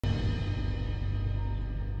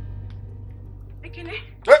Ekene?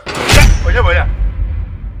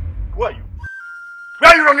 Who are you?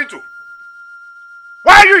 Where are you running to?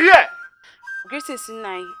 Why are you here? Greetings,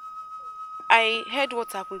 Nai. I heard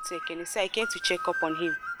what happened to Ekene, so I came to check up on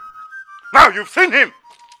him. Now you've seen him.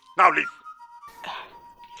 Now leave.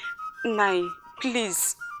 Nai,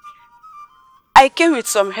 please. I came with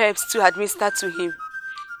some herbs to administer to him.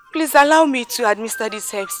 Please allow me to administer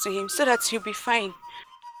these herbs to him so that he'll be fine.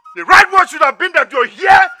 The right word should have been that you're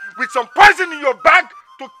here with some poison in your bag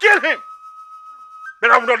to kill him.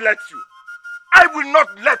 But I will not let you. I will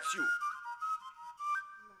not let you.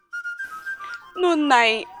 No,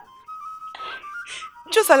 Nai.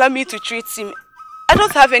 Just allow me to treat him. I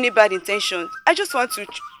don't have any bad intentions. I just want to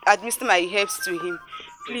administer my herbs to him.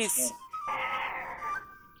 Please.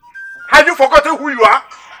 Have you forgotten who you are?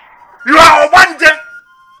 You are Obanje.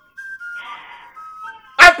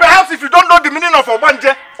 And perhaps if you don't know the meaning of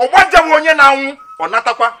Obanje, Obanje wonye na or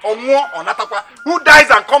natakwa, or more or natakwa, who dies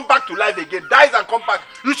and come back to life again, dies and come back.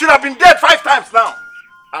 You should have been dead 5 times now.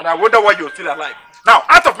 And I wonder why you're still alive. Now,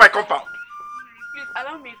 out of my compound. Please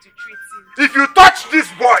allow me to treat him. If you touch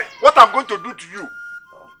this boy, what I'm going to do to you?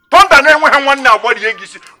 Get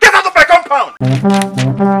out of my compound!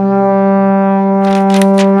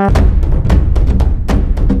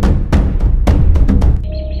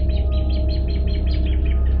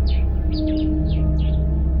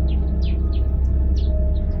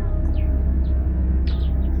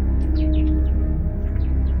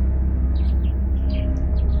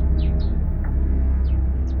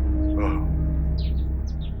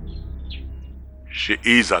 She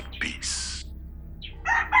is at peace.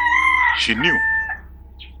 She knew,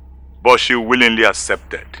 but she willingly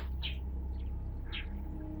accepted.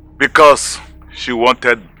 Because she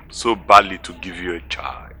wanted so badly to give you a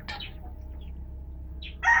child.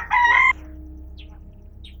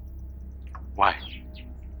 Why?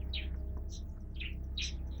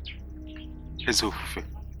 Ezofufe,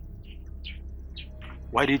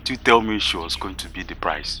 why didn't you tell me she was going to be the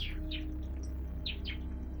prize?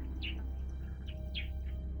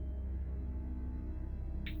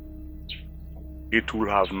 It will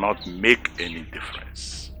have not make any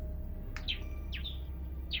difference.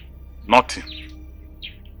 Nothing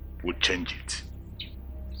would change it.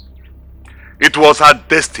 It was her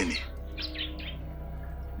destiny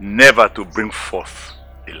never to bring forth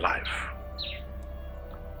a life.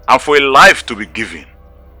 And for a life to be given,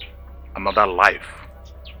 another life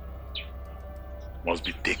must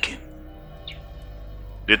be taken.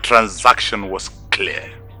 The transaction was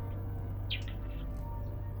clear.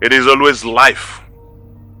 It is always life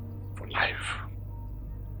for life.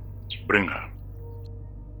 Bring her.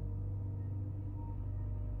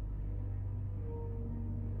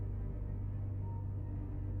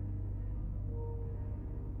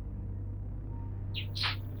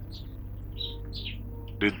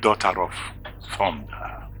 The daughter of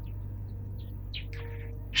Thunder.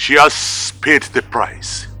 She has paid the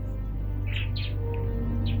price.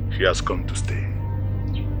 She has come to stay.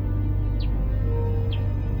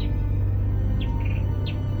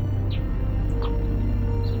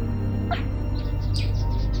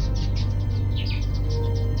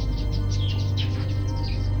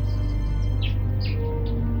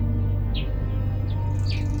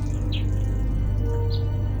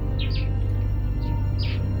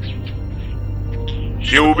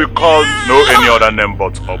 She will be called no any other name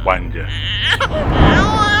but Obanje.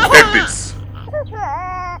 Take this.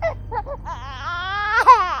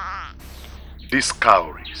 This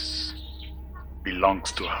cowries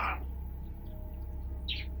belongs to her.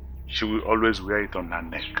 She will always wear it on her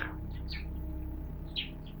neck.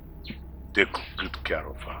 Take good care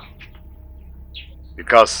of her.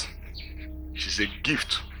 Because she's a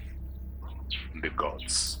gift from the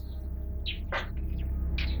gods.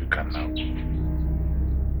 You can now go.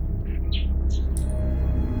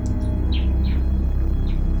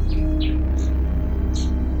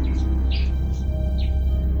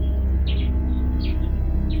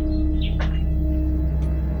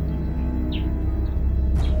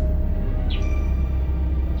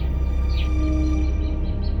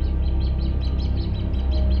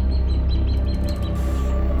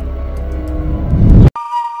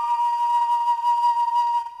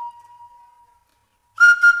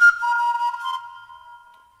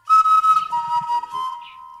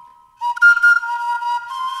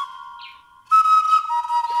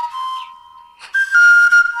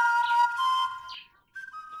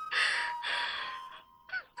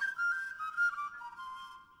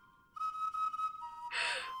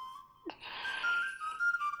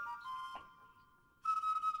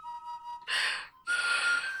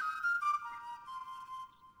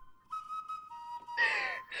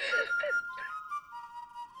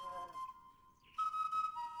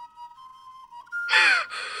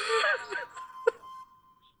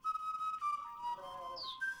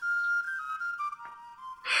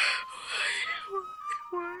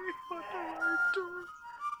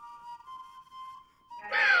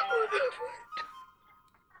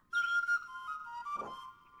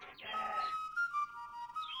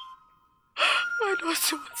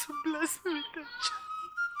 because you want to bless me with a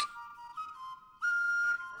child.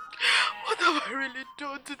 What have I really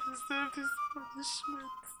done to deserve this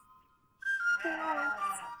punishment?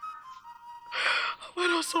 What? Have I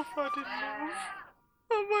not suffered enough?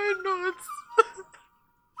 Have I not?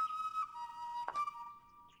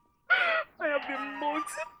 I have been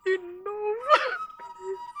mocked enough.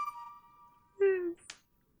 Please.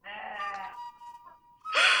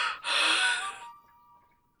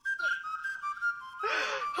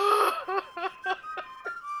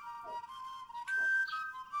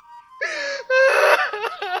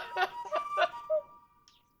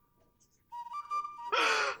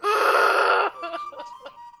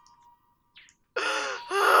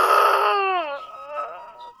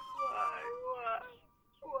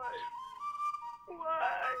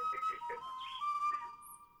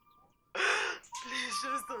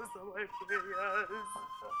 My prayers.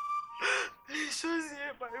 Please just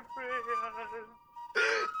hear my prayers.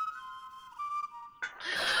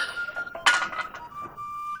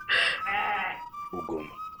 Ugom.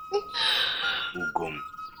 Ugom.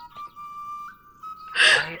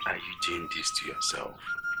 Why are you doing this to yourself?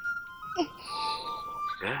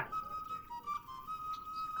 Yeah?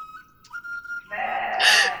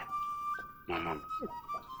 Mama,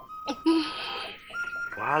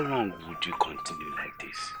 for how long would you continue like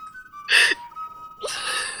this?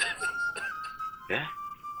 Yeah?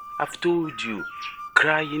 I've told you,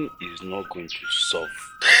 crying is not going to solve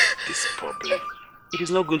this problem. It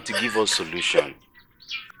is not going to give us solution.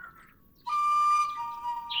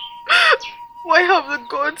 Why have the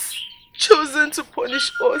gods chosen to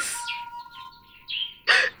punish us?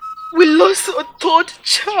 We lost a third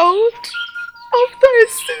child after a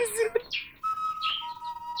season.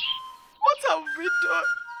 What have we done?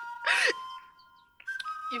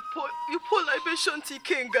 You pour libation to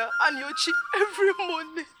Ikenga and Yochi every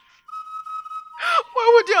morning. Why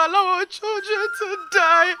would you allow our children to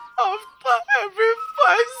die after every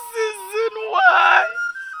 5 seasons? Why?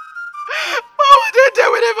 Why would they die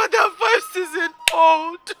whenever they are 5 seasons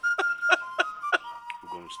old?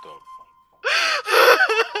 We're going to stop.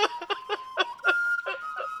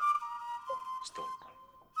 Stop.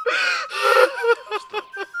 Stop.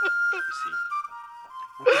 You see,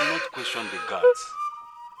 we cannot question the gods.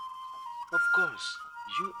 Of course,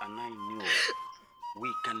 you and I know we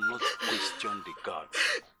cannot question the gods.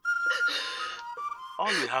 All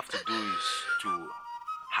we have to do is to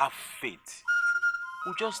have faith.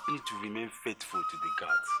 We just need to remain faithful to the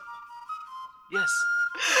gods. Yes.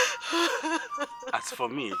 As for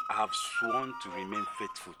me, I have sworn to remain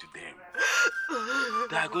faithful to them.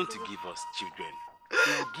 They are going to give us children.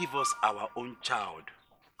 They will give us our own child.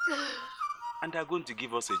 And they are going to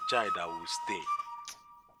give us a child that will stay.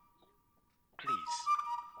 Please.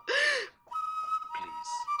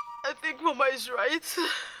 Please. I think Mama is right.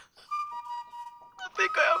 I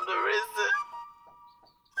think I am the reason.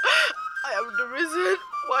 I am the reason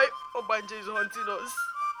why Obanje is haunting us.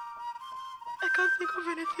 I can't think of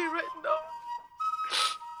anything right now.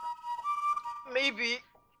 Maybe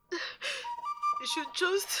you should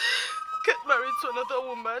just get married to another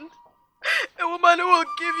woman. A woman who will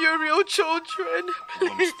give you real children.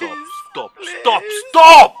 Please. Stop. Please.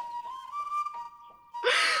 Stop!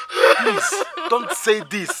 Please, don't say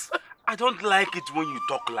this. I don't like it when you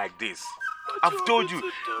talk like this. I've told you,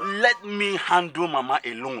 let me handle Mama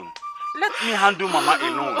alone. Let me handle Mama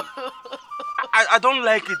alone. I don't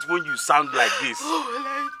like it when you sound like this. What will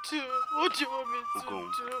I do? What do you want me to do?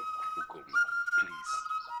 Ugom, please.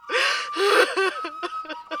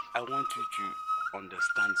 I want you to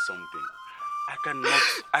understand something.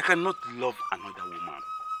 I cannot love another woman.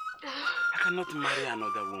 I cannot marry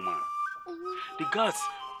another woman. The gods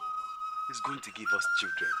is going to give us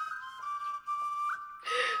children.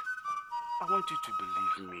 I want you to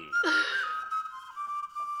believe me.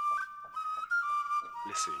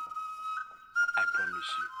 Listen, I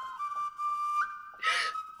promise you.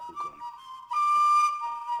 Ugom.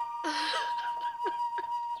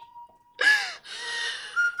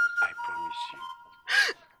 I promise you.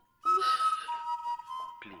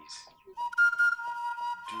 Please,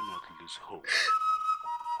 do not lose hope.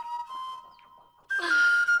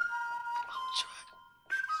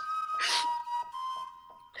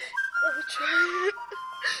 I'll try.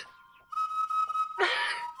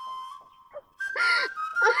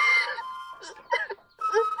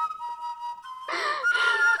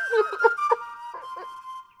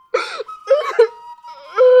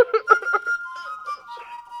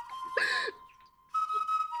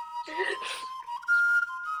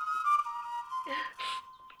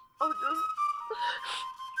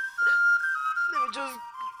 Let me just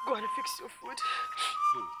go and fix your food.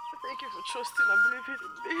 Thank you for trusting and believing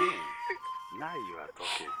in me. Now you are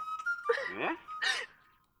talking.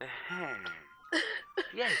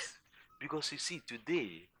 Yes, because you see,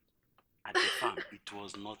 today at the farm, it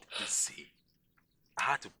was not easy. I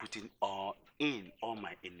had to put in all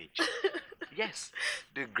my energy. Yes,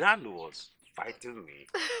 the ground was fighting me,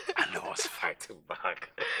 and I was fighting back.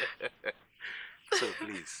 So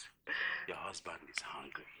please, your husband is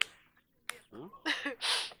hungry.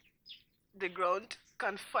 The ground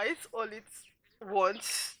can fight all it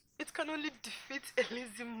wants. It can only defeat a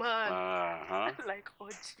lazy man. Like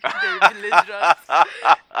Oji, the village rat.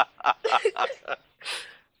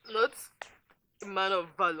 Not a man of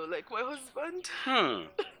valor like my husband.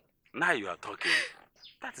 Now you are talking.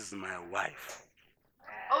 That is my wife.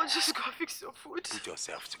 I'll just go fix your food. Put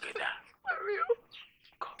yourself together. Hurry up.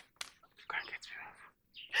 Go and get me.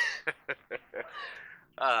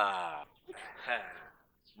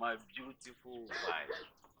 My beautiful wife.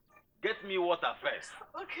 Get me water first.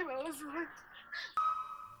 Okay, my husband.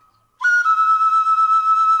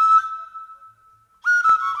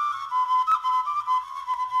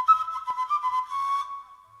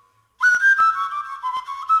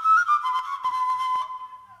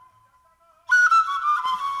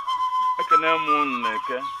 Ekene m unu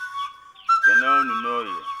n'eke, kene unu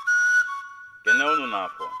n'oye, kene unu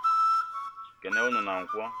n'afọ, kene unu na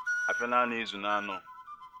nkwọ, afọ naanị izu n'anọ.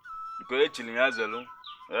 Biko echili ya zelu,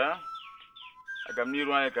 aga m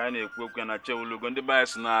n'iru anyị ka anyị na-ekwu okwu ya na chewulugo ndị be anyị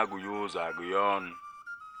si na-agụ ya ụzọ agụ ya ọnụ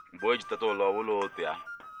mgbe o ji tata ụlọ ọbụla otu ya.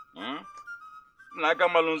 Na aka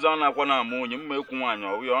mmalụ nzọ a na-akwa na ama onye mma ekwu nwaanyị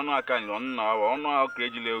ọwụ ya ọnụ aka nyọ nna ọwa ọnụ ahụ ka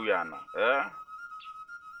ejila ewu ya na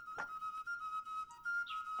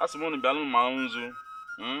asị m unu bịanụ ma nzu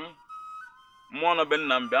mmụọ nọ be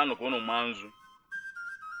nna m bịanụ ka unu maa nzu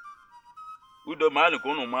udo bịanụ ka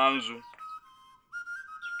unu maa nzu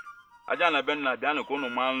aja na be nna bịanụ ka unu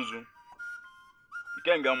maa nzu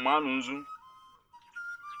ikenga mmanụ nzu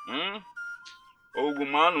ogwu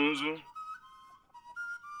mmanụ nzu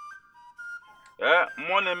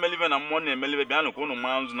mmụọ na-emelive na mmụọ na-emelive bịanụ ka unu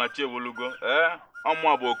maa nzu na chi ewulugo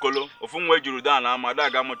ọmụa bụ okolo ofu nwa ejuru daa na ama da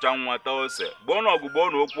ga-amụcha nwa taa ose gboo na ọgụ gboo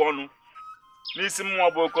na okwu ọnụ n'isi mmụọ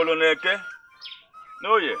bụ okolo na-eke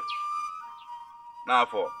n'oye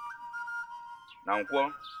n'afọ na nkwọ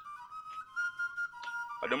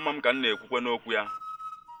ọ dị mma m ka m na-ekwukwe n'okwu ya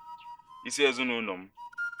isi ezinụlọ m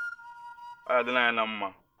ọ ya dịla ya na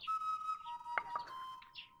mma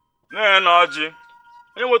na ọjị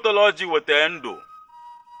onye wetara ọjị weta ndụ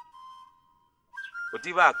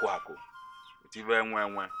otive akụ akụ otive enwe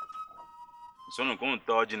enwe nsonu ka unu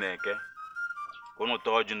taa ọjị na-eke ka unu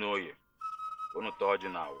taa ọjị n'oye ka unu taa ọjị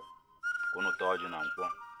na awọ ka unu taa ọjị na nkwọ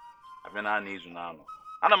abịa na izu na anọ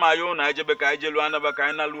ana m ayọ unu ejebe ka anyị jeluo anaba ka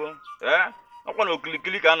anyị naluo ọkwa na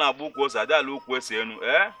okilikili ka a na-agba ụkwụ ose adị ala ụkwụ esi enu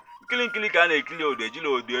nkili nkili ka a na-ekili odo ejila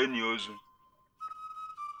odo enyi ozu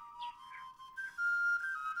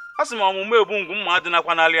a sị m ọmụmụ ebu ngwu mma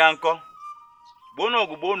adịnakwa n'alị ya nkọ gboo na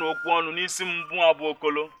ọgụ gboo na okwu ọnụ n'isi mbụ abụ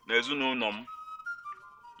okolo na ezinụlọ m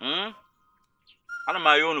ana m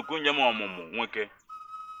ayọ unu ka nye m ọmụmụ nwoke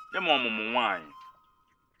nye m ọmụmụ nwaanyị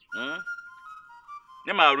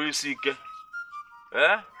nye m arụ isi ike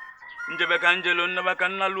njebe ka njelo nnebe ka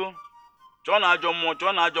nnaluo chọọ na ajọ mmụọ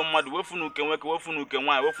chọọ na ajọ mmadụ wefu na uke nwoke wefu na uke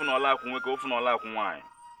nwaanyị wefu na ọla akwụ nwoke wefu na ọla akwụ nwaanyị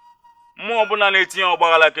mmụọ ọbụla na-etinye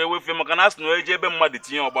ọgbaghara ka ewefie maka na asị na eji ebe mmadụ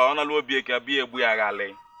tinye ọgbaghara ọnalụ obi eke bịa egbu ya ghalị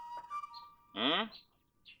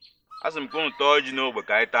asị m ka unu taa ọjị n'ogbe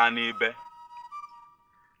ka anyị taa n'ibe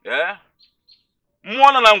mmụọ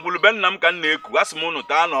nọ na ngwulube nna m ka m na-eku asị m unu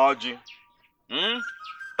taa na ọjị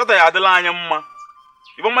tata ya adịla anyị mma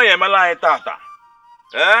iboma ya emela anyị tata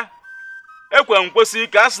ekwe m kwesị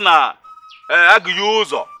ike asị na agụghị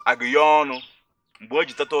ụzọ agụghị ọnụ mgbe o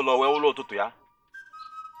ji tata ụlọ wee ụlọ ụtụtụ ya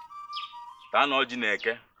taa na ọjị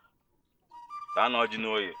na-eke taa na ọjị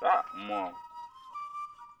n'oye mmụọ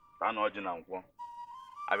taa na ọjị na nkwọ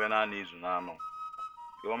abịa naanị izu na anọ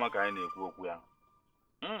iboma ka anyị na-ekwu okwu ya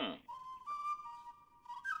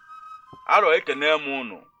arọ ekene m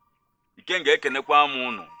unu ikenga ekenekwa m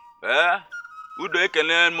unu udo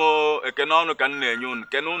ekene m ekene ọnụ ka m na-enye unu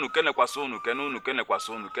kene unu kenekwasị unu kene unu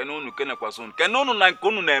kenekwasị unu kene unu kenekwasị unu kene unu na nke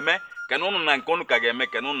unu na-eme kene unu na nke unu ka ga-eme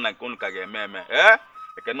kene unu na nke unu ka ga-eme eme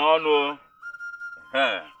ekene ọnụ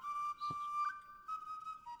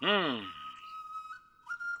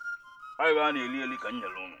anyị ba na-eli eli ka m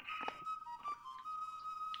nyere unu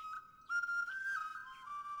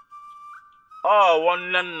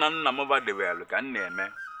nwanne nna nna m badewelu ka m na-eme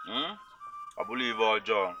ọ bụla ibe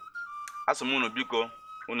ọjọọ asị m unu biko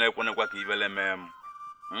unu ekwenekwa ka ibele mee m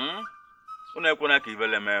unu ekwena ka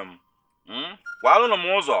ibele mee m gwalụnụ m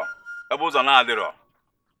ụzọ ebe ụzọ na-adịrọ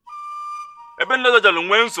Ebe nne dọjọlụ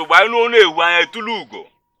nwe nsogbu anyị n'ọnụ ewu anya etulu ugo.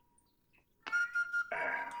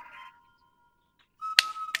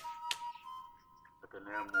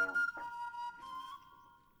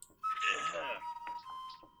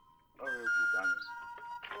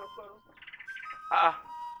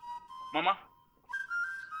 Mama.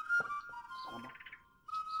 Mama.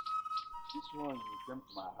 This one you came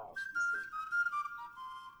to my house, you said.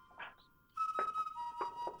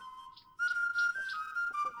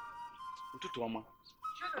 Mama.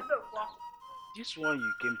 This one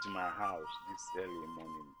you came to my house this early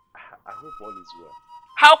morning. I hope all is well.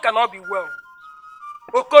 How can all be well?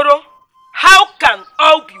 Okoro, how can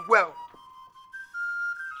all be well?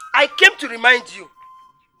 I came to remind you,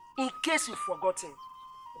 in case you've forgotten,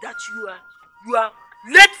 that you are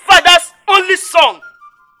late father's only son.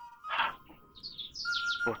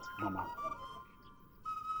 But Mama,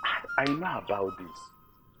 I know about this.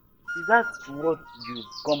 Is that what you've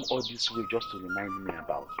come all this way just to remind me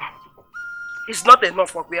about? It's not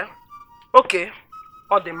enough, Okwia. Okay,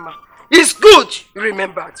 Odemma. It's good you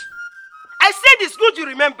remembered. I said it's good you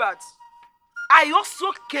remembered. I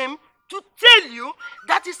also came to tell you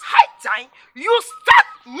that it's high time you start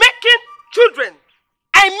making children.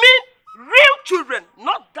 I mean real children,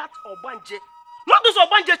 not that Obanje. Not those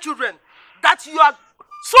Obanje children that you are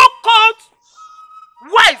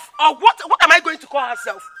so-called wife, or what am I going to call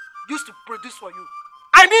herself, used to produce for you.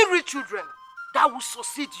 I mean real children that will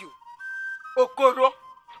succeed you. Okoro,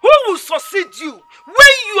 who will succeed you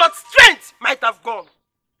when your strength might have gone?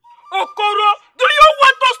 Okoro, do you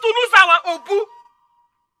want us to lose our Obu?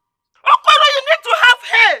 Okoro, you need to have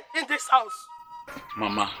hair in this house.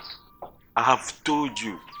 Mama, I have told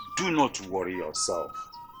you, do not worry yourself.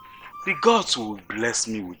 The gods will bless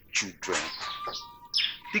me with children.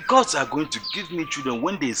 The gods are going to give me children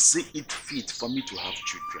when they see it fit for me to have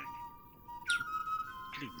children.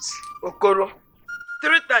 Please. Okoro,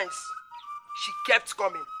 3 times she kept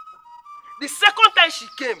coming. The second time she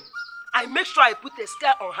came, I made sure I put a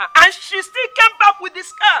scar on her, and she still came back with the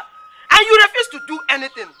scar. And you refuse to do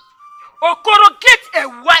anything. Okoro, get a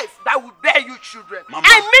wife that will bear you children. Mama.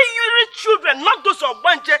 I mean you rich children, not those of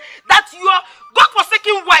Banje that your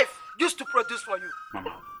God-forsaken wife used to produce for you.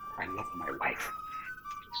 Mama, I love my wife.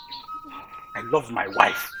 I love my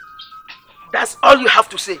wife. That's all you have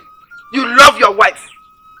to say. You love your wife.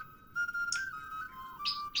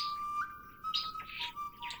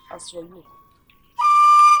 As for you,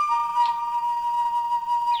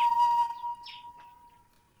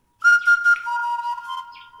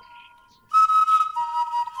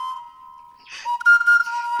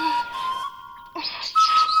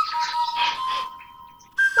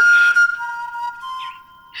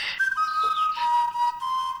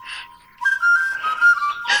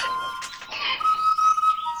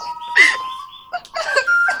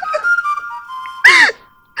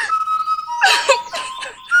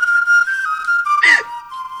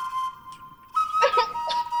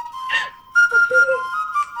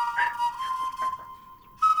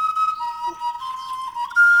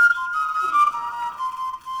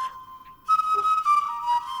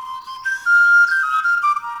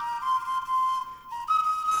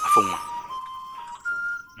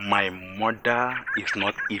 my mother is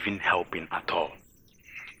not even helping at all.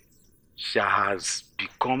 She has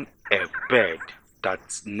become a bird that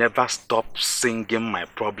never stops singing my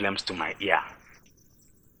problems to my ear.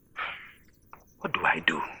 What do I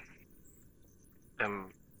do?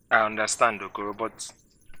 I understand, Okoro, but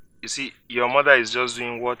you see, your mother is just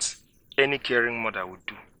doing what any caring mother would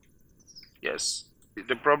do. Yes.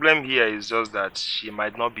 The problem here is just that she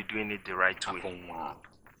might not be doing it the right way.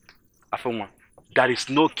 Afenwa, there is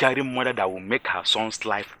no caring mother that will make her son's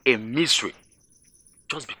life a misery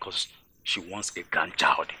just because she wants a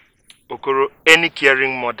grandchild. Okoro, any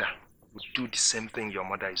caring mother would do the same thing your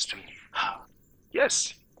mother is doing.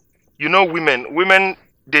 Yes. You know women,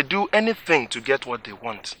 they do anything to get what they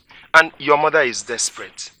want. And your mother is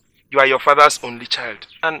desperate. You are your father's only child.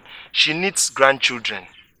 And she needs grandchildren.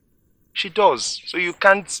 She does. So you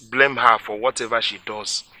can't blame her for whatever she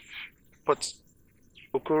does. But,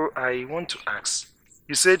 Okoro, I want to ask.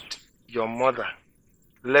 You said your mother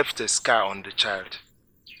left a scar on the child.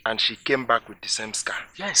 And she came back with the same scar.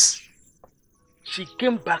 Yes. She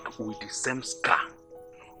came back with the same scar.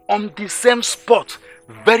 On the same spot.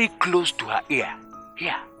 Very close to her ear.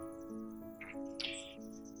 Here.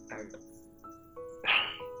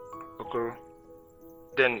 Okoro,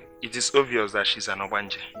 then it is obvious that she's an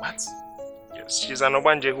Obanje. What? Yes, she's an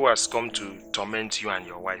Obanje who has come to torment you and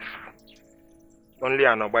your wife. Only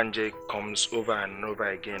an Obanje comes over and over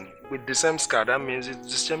again with the same scar. That means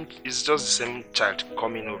it's just the same child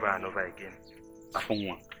coming over and over again.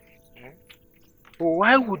 Afungwa,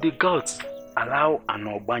 Why would the gods allow an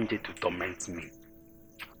Ogbanje to torment me?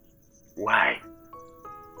 Why?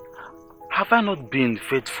 Have I not been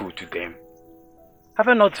faithful to them? Have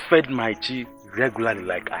I not fed my chi regularly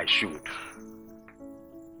like I should?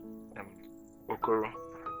 Okoro,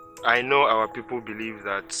 I know our people believe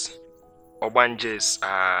that Ogbanjes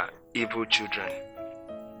are evil children,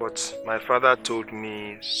 but my father told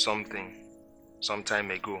me something some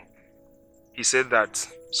time ago. He said that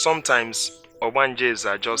sometimes Ogbanjes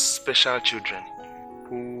are just special children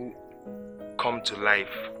who come to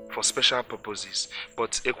life for special purposes,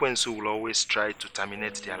 but Ekwensu will always try to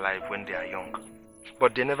terminate their life when they are young.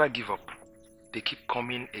 But they never give up. They keep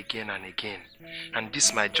coming again and again. And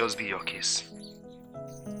this might just be your case.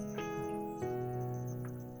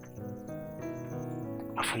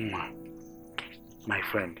 Afuma, my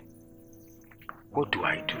friend, what do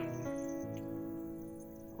I do?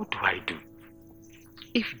 What do I do?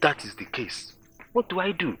 If that is the case, what do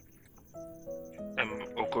I do?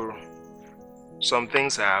 Okoro, some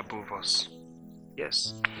things are above us.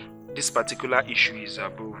 Yes, this particular issue is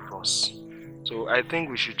above us. So I think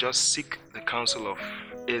we should just seek the counsel of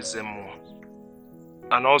Ezemo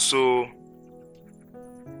and also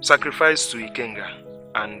sacrifice to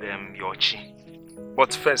Ikenga and Yochi.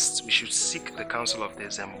 But first, we should seek the counsel of the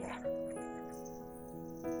Ezemo.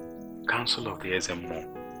 Counsel of the Ezemo?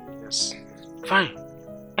 Yes. Fine.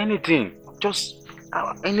 Anything. Just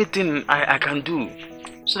anything I can do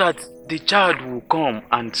so that the child will come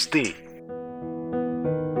and stay.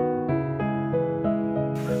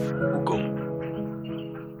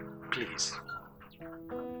 Please,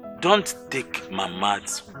 don't take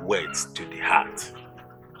Mama's words to the heart.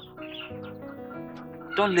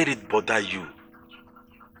 Don't let it bother you.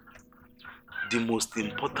 The most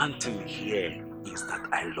important thing here is that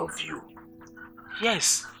I love you.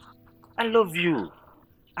 Yes, I love you,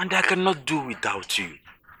 and I cannot do without you.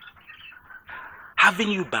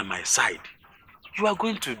 Having you by my side, you are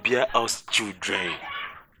going to bear us children.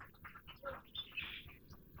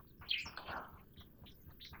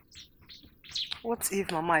 What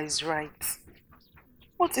if Mama is right?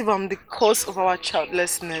 What if I'm the cause of our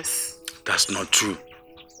childlessness? That's not true.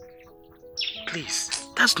 Please,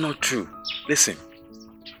 that's not true. Listen,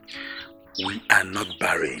 we are not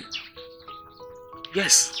barren.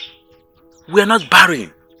 Yes, we are not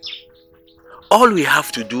barren. All we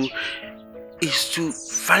have to do is to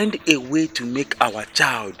find a way to make our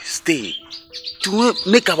child stay, to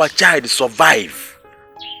make our child survive.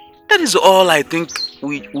 That is all I think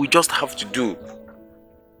we just have to do.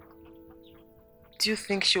 Do you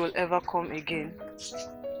think she will ever come again?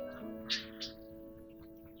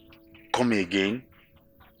 Come again?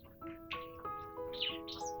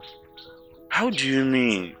 How do you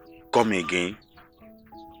mean, come again?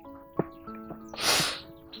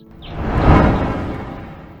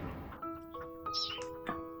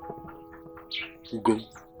 Ugo,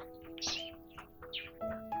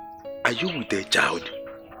 are you with a child?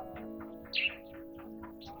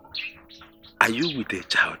 Are you with a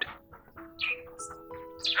child?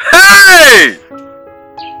 Hey!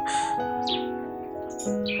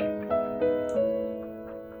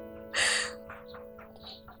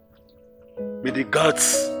 May the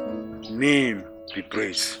God's name be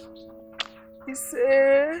praised.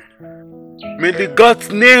 May the God's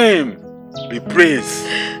name be praised.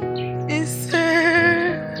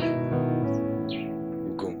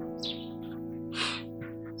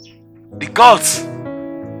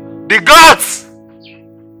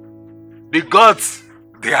 The gods,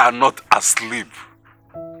 they are not asleep.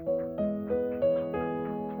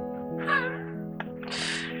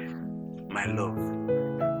 My love,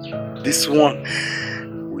 this one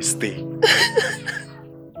will stay.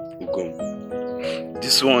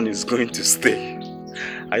 This one is going to stay.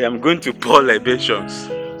 I am going to pour libations.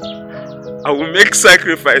 I will make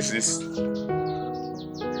sacrifices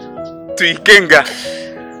to Ikenga,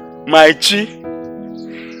 my chi.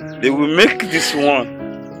 They will make this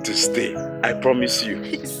one to stay. I promise you.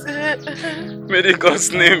 May the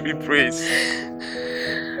God's name be praised.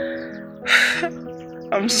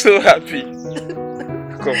 I'm so happy.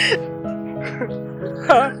 Come.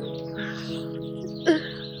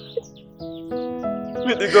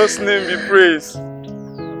 May the God's name be praised.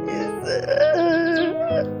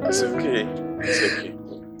 It's okay. It's okay.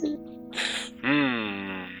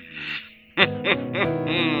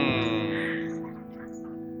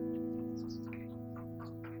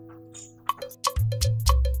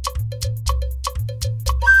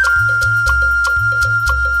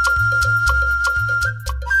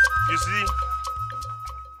 You see,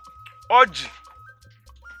 Oji,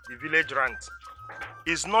 the village rant,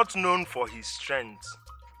 is not known for his strength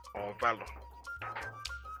or valor.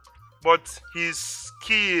 But his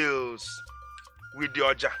skills with the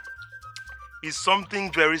Oja is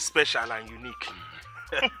something very special and unique.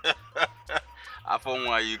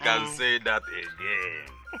 Afonwa, you can say that again.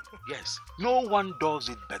 Yes, no one does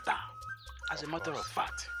it better. As a matter of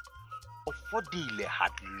fact, Ofodile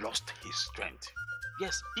had lost his strength.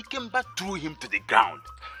 Yes, he came back, threw him to the ground.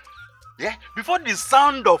 Yeah, before the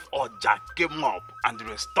sound of Oja came up and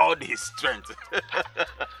restored his strength.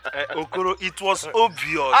 Okoro, it was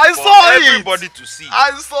obvious I for saw everybody it. to see.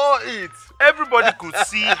 I saw it. Everybody could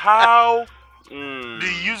see how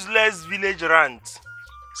the useless village rant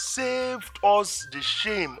saved us the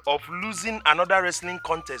shame of losing another wrestling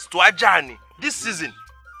contest to Ajani this season.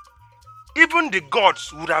 Even the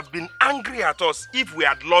gods would have been angry at us if we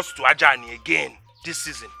had lost to Ajani again this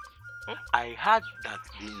season. I heard that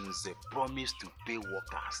Linze promised to pay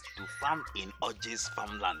workers to farm in Oji's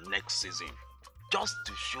farmland next season, just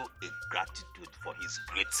to show a gratitude for his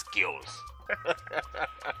great skills.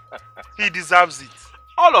 He deserves it.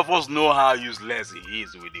 All of us know how useless he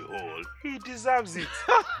is with the whole. He deserves it.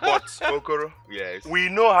 But, Okoro, yes, we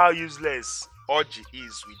know how useless Oji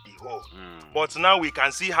is with the whole. But now we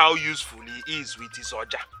can see how useful he is with his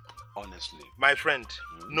Oja. Honestly. My friend,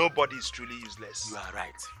 nobody is truly useless. You are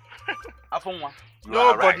right. Afonwa,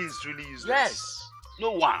 nobody is truly useless. Yes,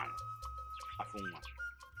 no one. Afonwa,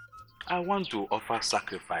 I want to offer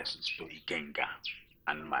sacrifices to Ikenga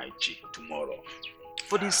and my Chi tomorrow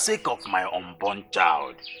for the sake of my unborn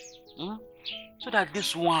child. So that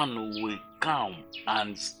this one will come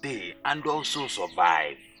and stay and also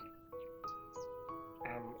survive.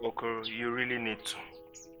 Okoro, you really need to.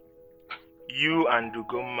 You and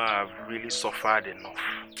Dugoma have really suffered enough.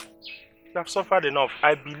 You have suffered enough.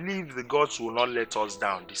 I believe the gods will not let us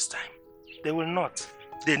down this time. They will not.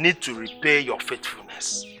 They need to repay your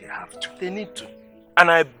faithfulness. They have to. They need to. And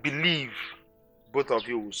I believe both of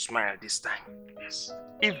you will smile this time. Yes.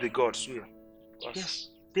 If the gods will. Yes,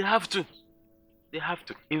 they have to. They have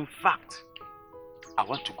to. In fact, I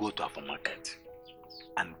want to go to our market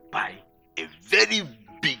and buy a very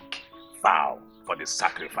big fowl for the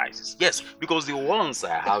sacrifices. Yes, because the ones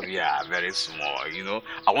I have here are very small, you know.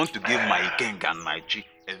 I want to give my Ikenga and my Chi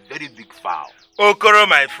a very big fowl. Okoro,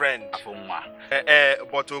 my friend.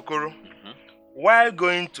 But Okoro, while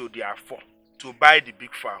going to the Afo to buy the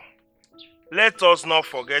big fowl, let us not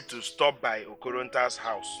forget to stop by Okoronta's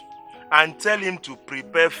house and tell him to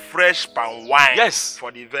prepare fresh palm wine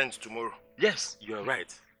for the event tomorrow. Yes, you're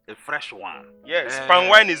right. A fresh one. Yes, palm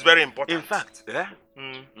wine is very important. In fact,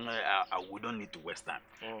 we don't need to waste time.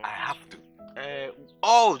 I have to.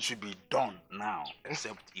 All should be done now,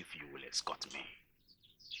 except if you will escort me.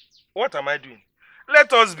 What am I doing?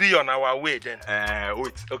 Let us be on our way then.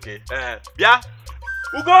 Wait, okay. Yeah?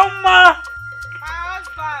 Ugoma! My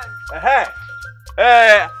husband!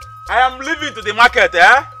 I am leaving to the market,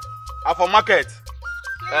 for market. Please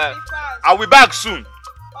be fast. I'll be back soon.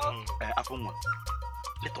 Okay. Afonwa,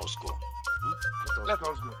 let us go. Let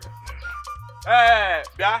us go.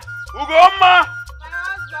 Bia, Ugoma! My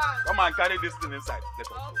husband! Come and carry this thing inside. Let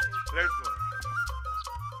us go. Let's go.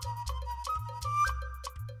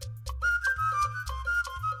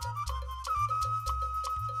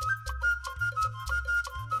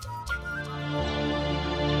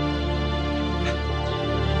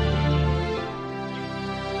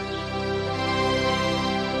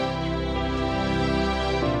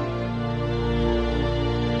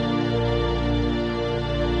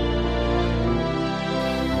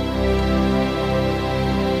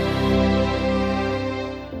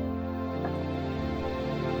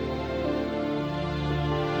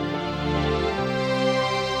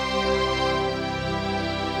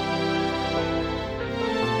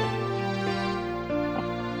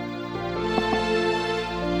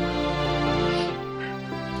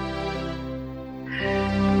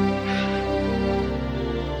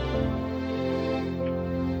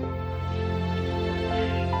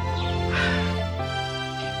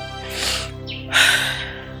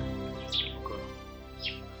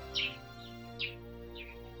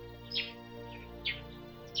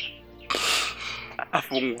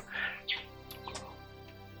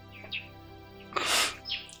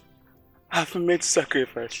 I've made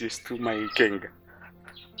sacrifices to my Ikenga,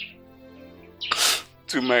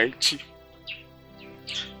 to my Chi,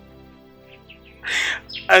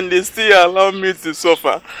 and they still allow me to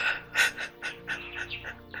suffer.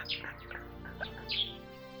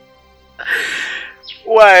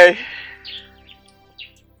 Why?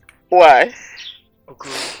 Why?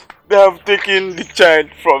 They have taken the child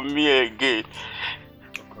from me again.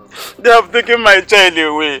 They have taken my child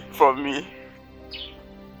away from me.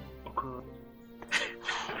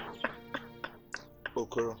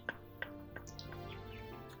 Okoro,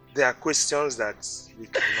 There are questions that we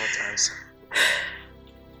cannot answer.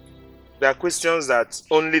 There are questions that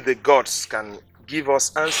only the gods can give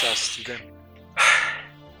us answers to them.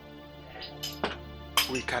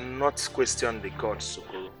 We cannot question the gods,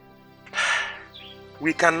 Okoro.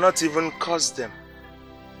 We cannot even curse them.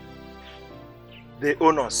 They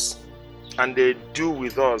own us, and they do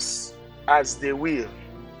with us as they will.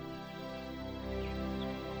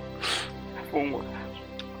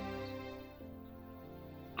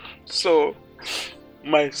 So,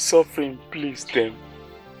 my suffering pleased them.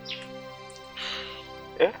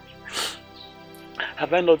 Eh?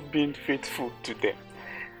 Have I not been faithful to them?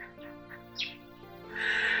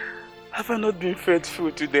 Have I not been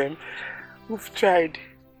faithful to them? We've tried.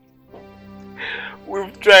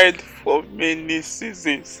 We've tried for many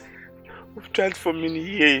seasons. We've tried for many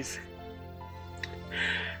years.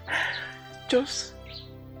 Just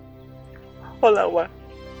all our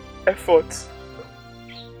efforts,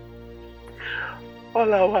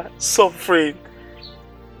 all our suffering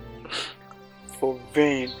for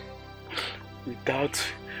vain, without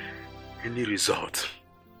any result.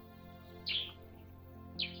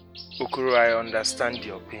 Okoro, I understand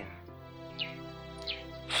your pain.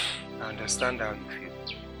 I understand how you feel.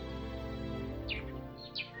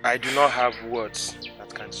 I do not have words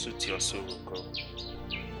that can suit your soul, Okoro.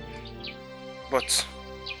 But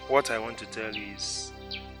what I want to tell you is,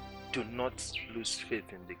 do not lose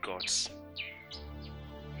faith in the gods.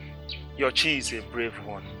 Your Chi is a brave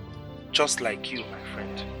one, just like you, my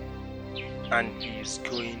friend. And he is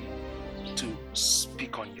going to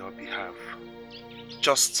speak on your behalf.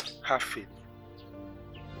 Just have faith.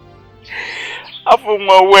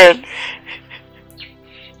 Afuma, when?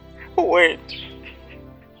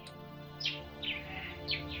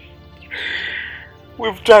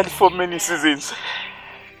 We've tried for many seasons.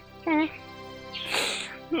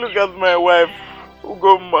 Look at my wife,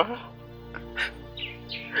 Ugoma.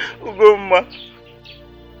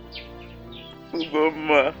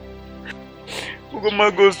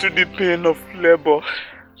 Ugoma goes through the pain of labor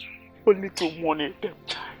only to mourn a dead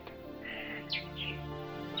child.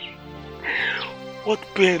 What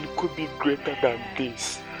pain could be greater than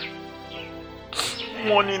this?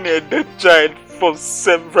 Mourning a dead child for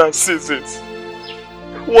several seasons.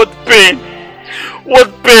 What pain?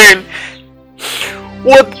 What pain?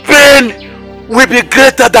 What pain will be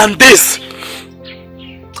greater than this?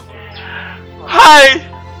 Hi!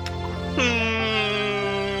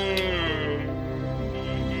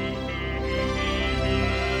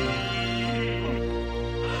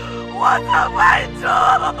 What have I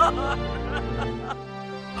done?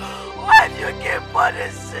 Why do you keep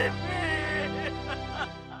punishing me?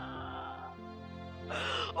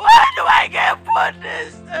 Why do I get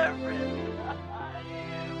punished every time?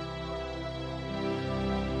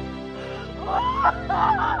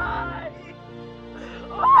 Why?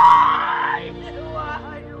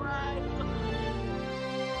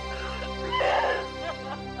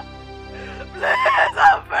 Please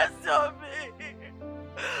have mercy on me.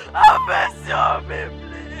 Have mercy on me,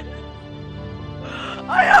 please.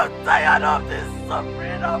 I am tired of this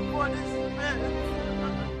suffering and punishment.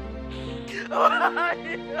 Why?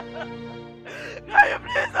 Can you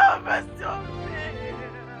please have mercy on me?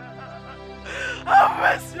 Have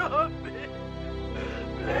mercy on me.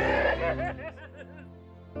 Please.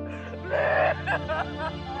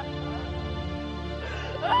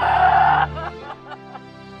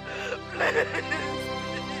 Please,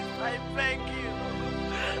 I beg you.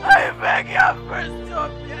 I beg you, have mercy on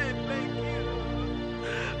me. I beg you.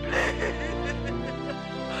 Please.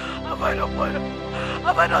 Have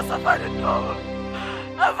I not suffered enough?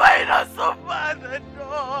 Have I not suffered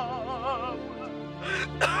enough?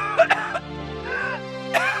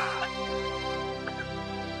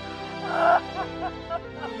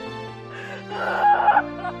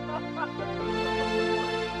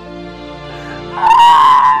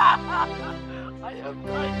 I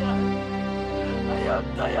am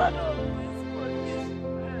tired of this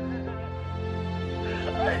punishment.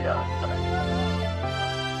 I am tired.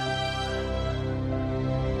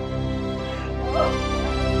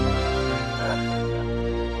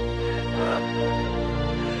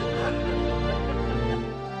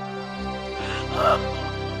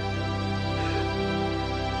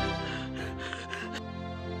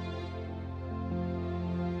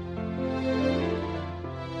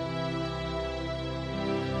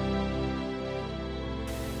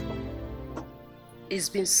 It's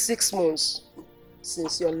been 6 months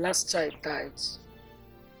since your last child died.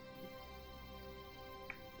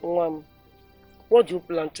 Mom, what do you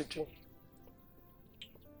plan to do?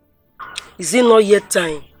 Is it not yet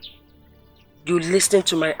time you listen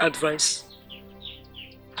to my advice?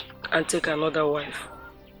 and take another wife.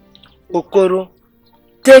 Okoro,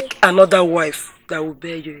 take another wife that will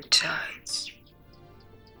bear you a child.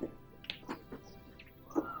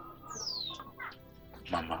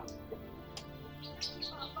 Mama,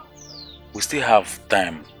 we still have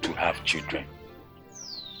time to have children.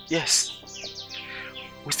 Yes,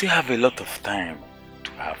 we still have a lot of time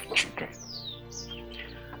to have children.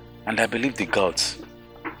 And I believe the gods,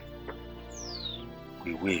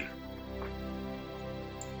 we will.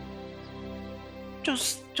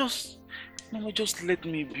 Mama, just let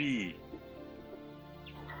me be.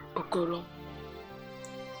 Okoro,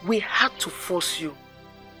 we had to force you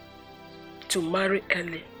to marry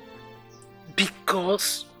early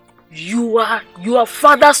because you are your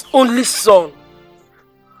father's only son.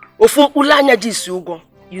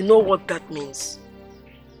 You know what that means.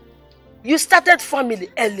 You started family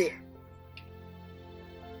early,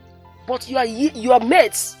 but your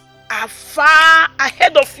mates are far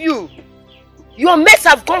ahead of you. Your mates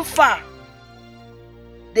have gone far.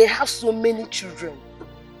 They have so many children,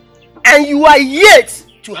 and you are yet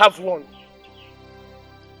to have one.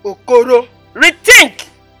 Okoro, rethink!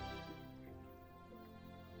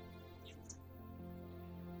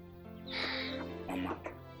 Mama,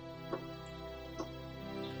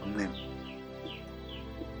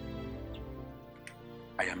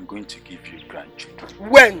 I am going to give you grandchildren.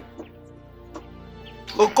 When?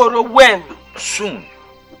 Okoro, when? Soon.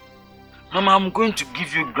 Mama, I'm going to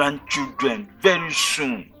give you grandchildren very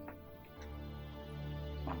soon.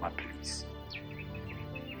 Mama, please.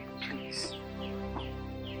 Please.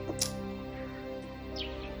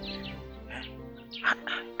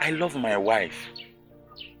 I love my wife.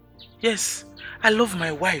 Yes, I love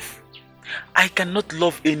my wife. I cannot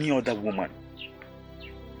love any other woman.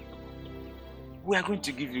 We are going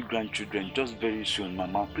to give you grandchildren just very soon,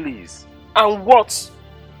 Mama, please. And what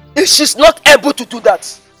if she's not able to do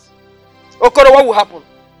that? Okoro, what will happen?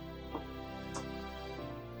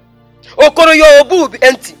 Okoro, your obu will be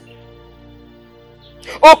empty.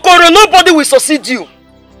 Okoro, nobody will succeed you.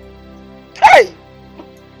 Hey!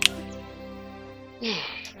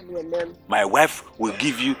 My wife will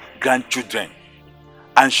give you grandchildren,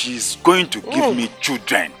 and she's going to give me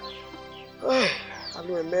children.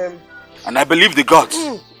 And I believe the gods.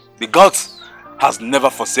 The gods has never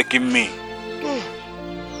forsaken me.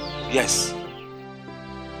 Yes.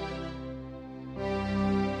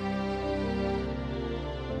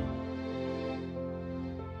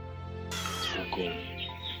 Go.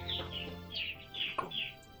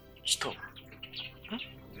 Stop.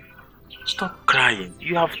 Stop crying.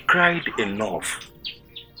 You have cried enough.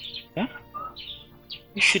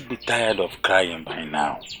 You should be tired of crying by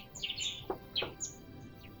now.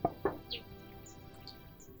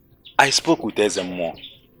 I spoke with Ezemo.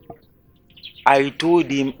 I told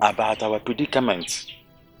him about our predicament.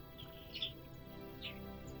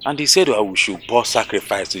 And he said we should pour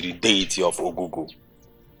sacrifice to the deity of Ogugu.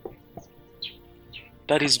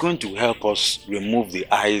 That is going to help us remove the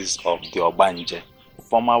eyes of the Obanje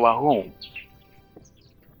from our home.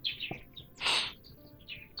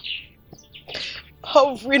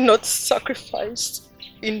 Have we not sacrificed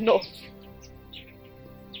enough?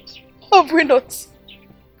 Have we not?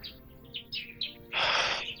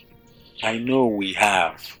 I know we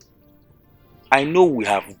have. I know we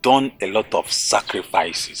have done a lot of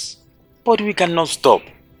sacrifices, but we cannot stop.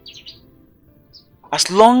 As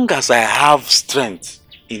long as I have strength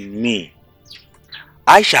in me,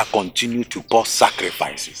 I shall continue to pour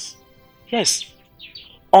sacrifices. Yes,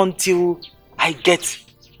 until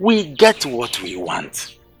we get what we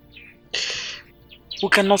want. We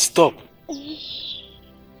cannot stop.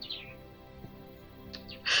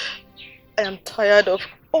 I am tired of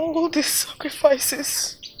all these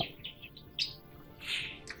sacrifices.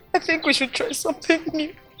 I think we should try something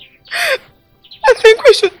new. I think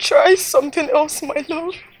we should try something else, my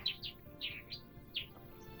love.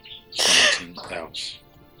 Something else?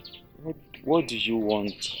 What do you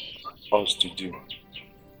want us to do?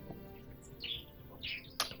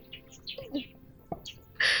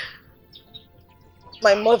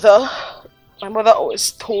 My mother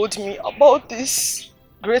always told me about this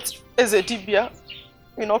great Ezedibia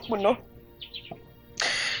in Okuno.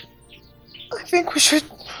 I think we should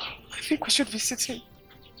visit him.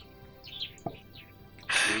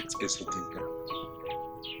 Great Ezedibia.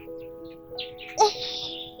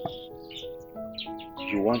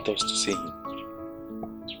 You want us to see him?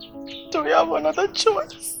 Do we have another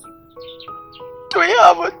choice? Do we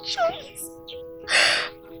have a choice?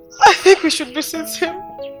 I think we should visit him.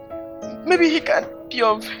 Maybe he can be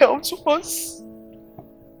of help to us.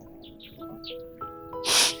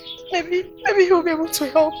 Maybe he'll be able to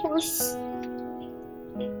help us.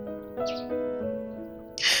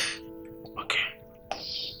 Okay.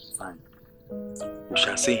 Fine. We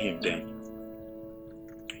shall see him then.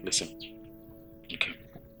 Listen. Okay.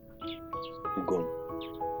 You go.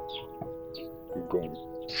 You go.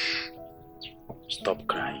 Stop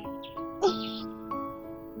crying.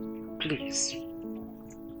 Please.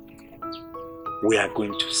 We are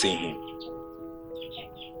going to see him.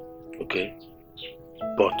 Okay?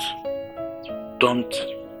 But don't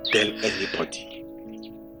tell anybody.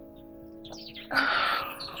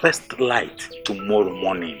 First light tomorrow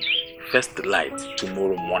morning. First light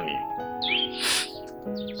tomorrow morning.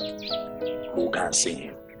 Who can see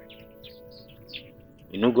him?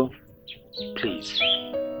 Inugo, please,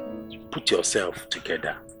 put yourself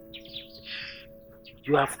together.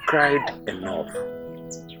 You have cried enough.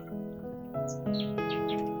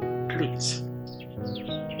 Please.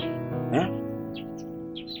 Huh?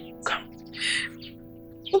 Come.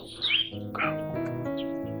 Come.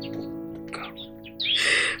 Come.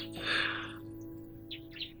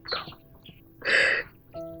 Come.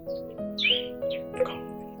 Come.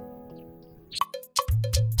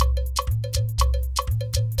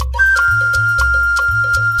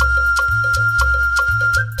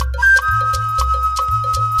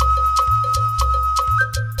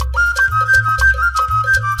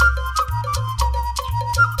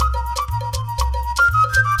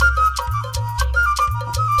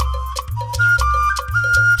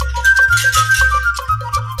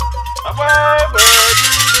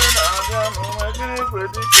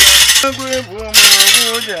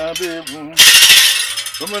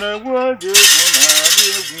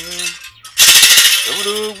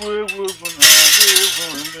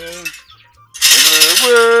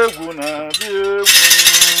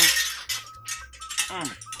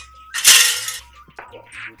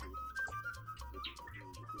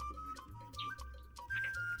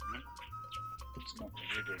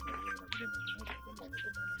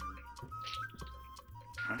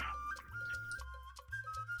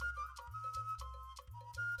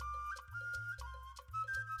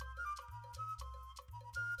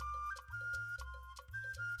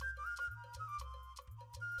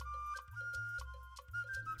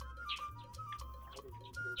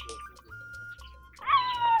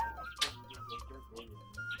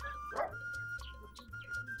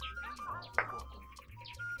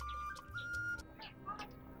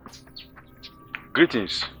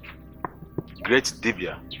 Greetings, great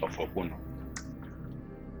Dibia of Obono.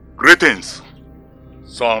 Greetings,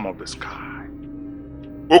 son of the sky.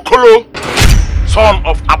 Okolo, son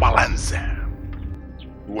of Abalanze.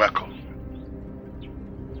 Welcome.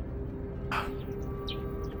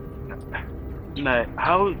 Now,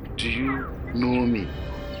 how do you know me?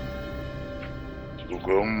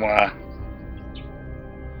 Ugomwa,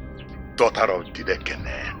 daughter of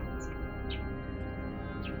Didekene.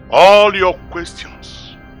 All your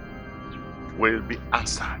questions will be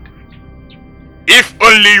answered. If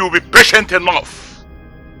only you be patient enough.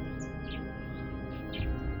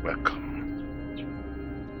 Welcome.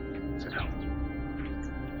 Sit down.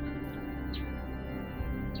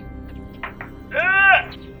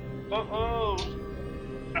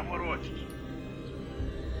 I'm gonna watch.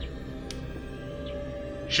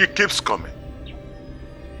 She keeps coming.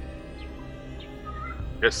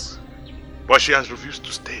 Yes. But she has refused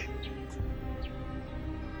to stay.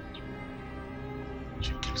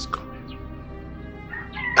 She keeps coming.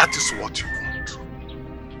 That is what you want.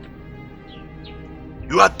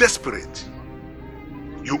 You are desperate.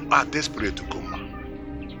 You are desperate to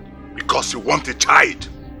come because you want a child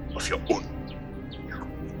of your own.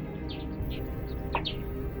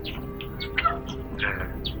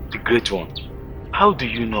 The great one. How do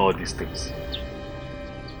you know all these things?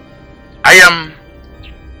 I am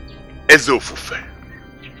Ezeofufe,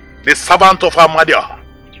 the servant of Amadia,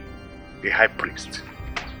 the high priest.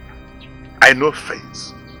 I know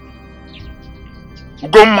things.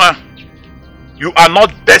 Ugomma, you are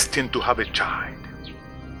not destined to have a child.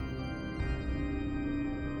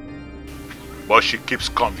 But she keeps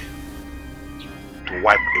coming to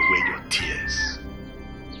wipe away your tears.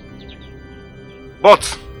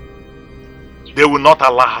 But they will not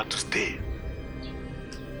allow her to stay.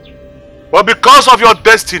 But because of your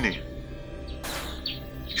destiny,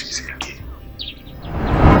 she's again.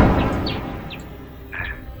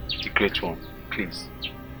 The great one, please.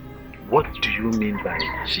 What do you mean by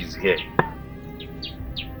she's here?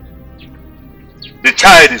 The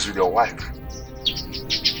child is with your wife.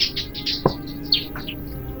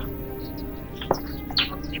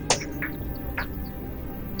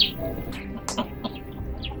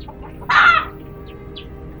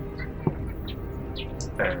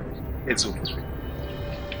 It's okay.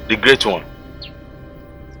 The great one.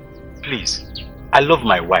 Please, I love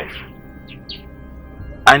my wife.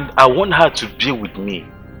 And I want her to be with me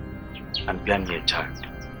and bear me a child.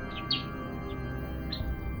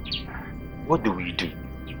 What do we do?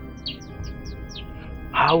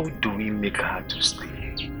 How do we make her to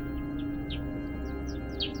stay?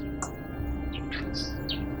 Please.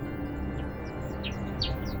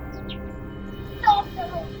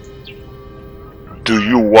 Do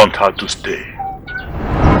you want her to stay?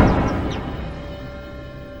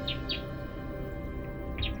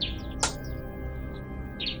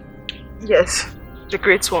 Yes, the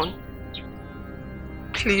Great One.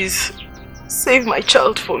 Please, save my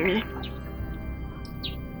child for me.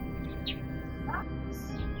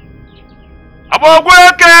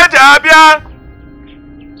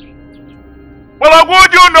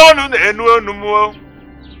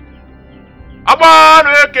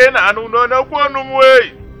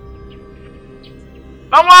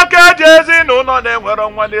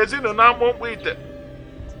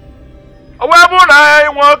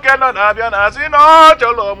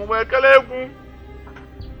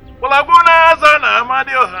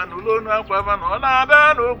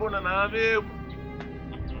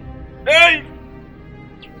 Hey!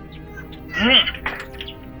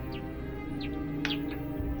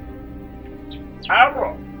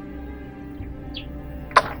 Arrow.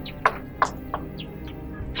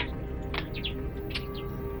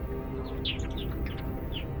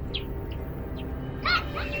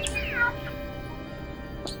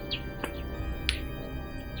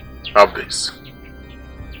 Have this.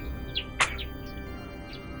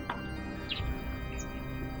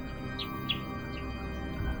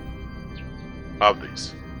 Have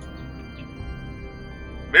this.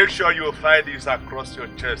 Make sure you tie this across your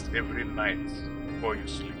chest every night before you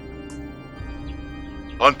sleep.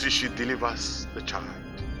 Until she delivers the child.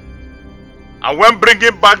 And when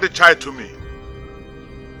bringing back the child to me,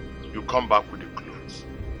 you come back with the clothes.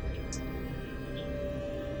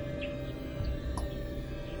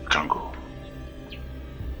 You can go.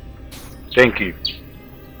 Thank you,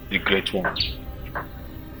 the Great One.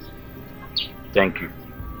 Thank you.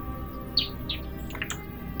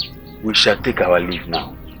 We shall take our leave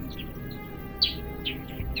now.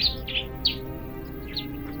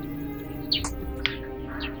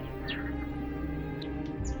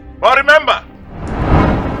 But remember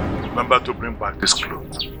to bring back this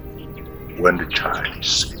clothes when the child is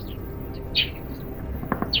asleep.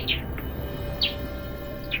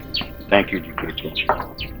 Thank you, the Great One.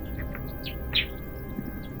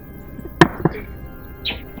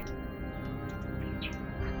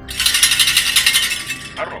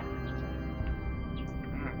 Arrow.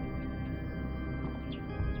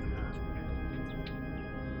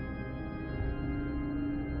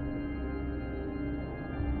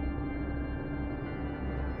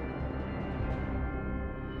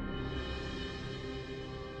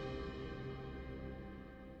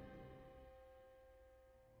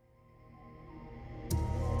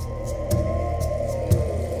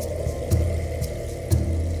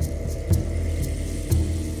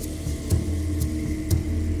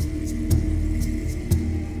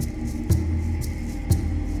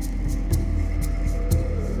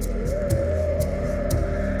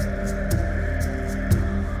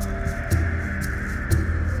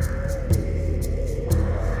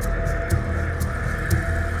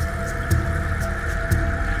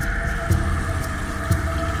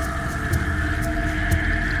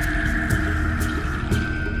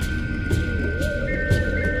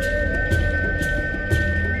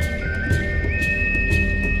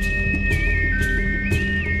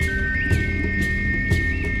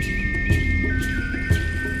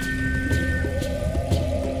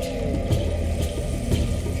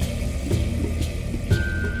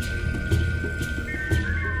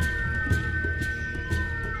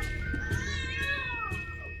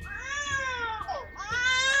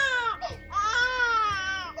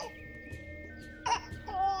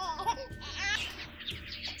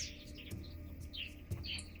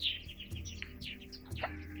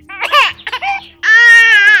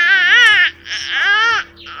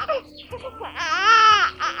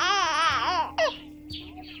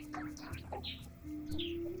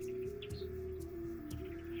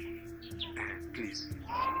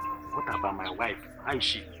 How is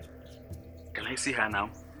she? Can I see her now?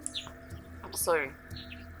 I'm sorry.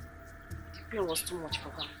 The pain was too much for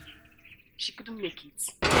her. She couldn't make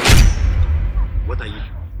it. What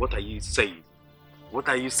are you saying? What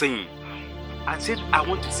are you saying? I said I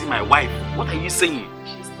want to see my wife. What are you saying?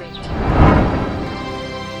 She's dead.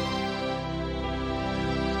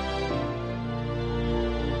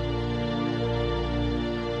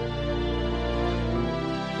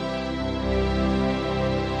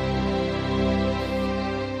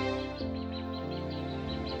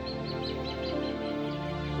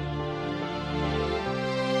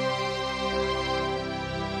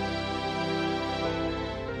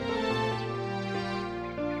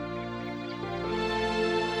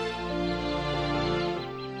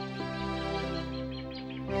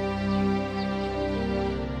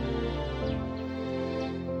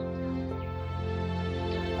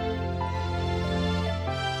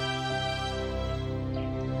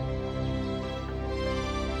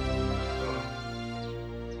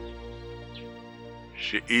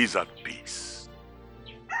 She is at peace.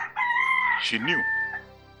 She knew,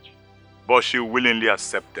 but she willingly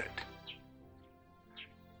accepted.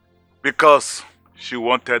 Because she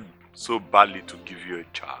wanted so badly to give you a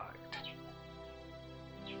child.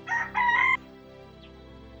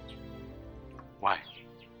 Why?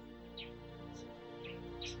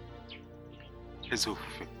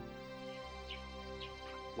 Ezofufe,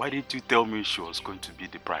 why didn't you tell me she was going to be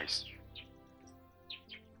the prize?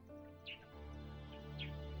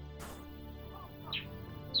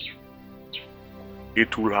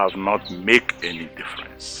 It would have not made any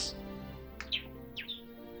difference.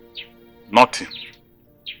 Nothing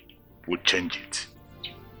would change it.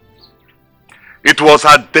 It was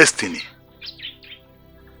her destiny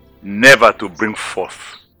never to bring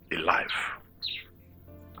forth a life.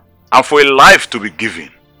 And for a life to be given,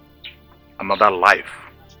 another life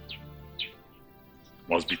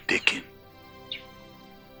must be taken.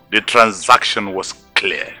 The transaction was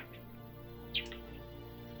clear.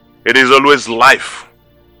 It is always life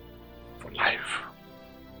for life.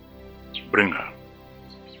 Bring her.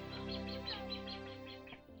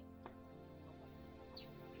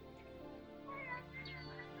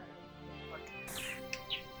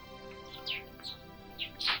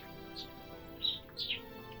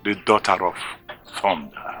 The daughter of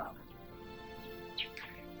thunder.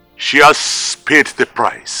 She has paid the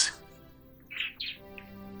price.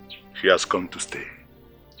 She has come to stay.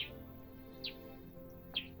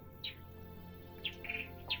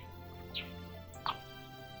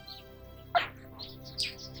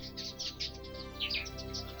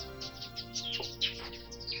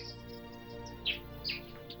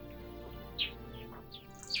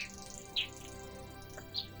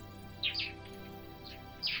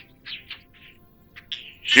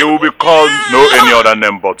 She will be called no any other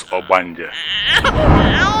name but Obanje.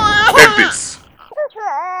 Take this.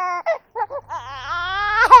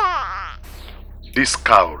 This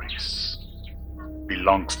cowries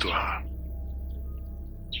belongs to her.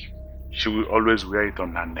 She will always wear it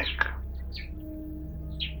on her neck.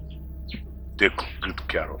 Take good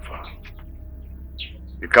care of her.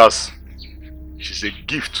 Because she's a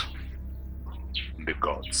gift from the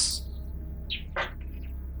gods.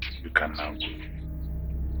 You can now go.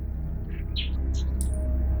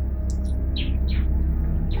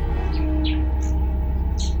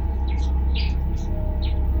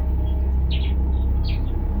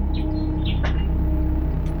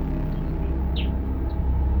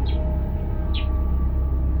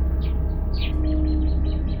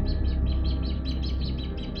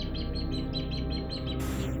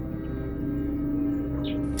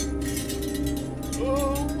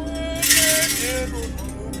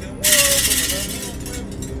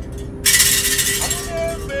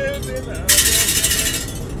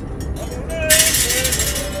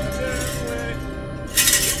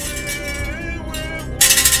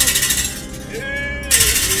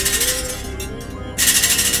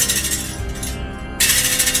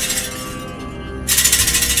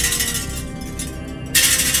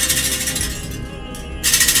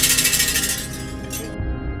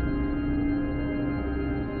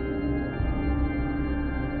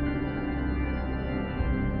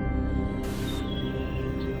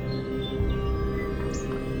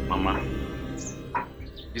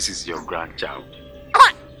 This is your grandchild.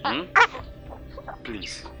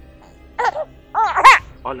 Please.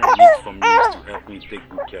 All I need from you is to help me take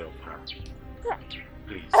good care of her.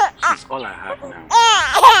 Please. She's all I have now.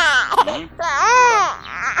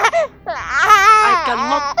 I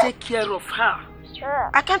cannot take care of her.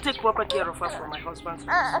 I can't take proper care of her from my husband's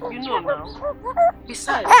house. You know now.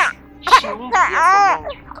 Besides, she won't be here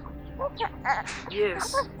for long.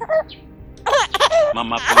 Yes.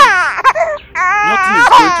 Mama, please. Nothing is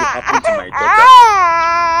going to happen to my daughter.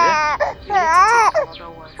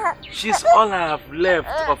 Yeah? She's all I have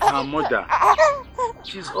left of her mother.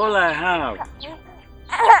 She's all I have.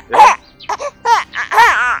 Yeah?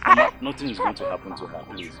 Mama, nothing is going to happen to her,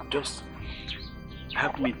 please. Just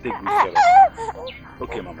help me take good care of her.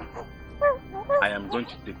 Okay, Mama. I am going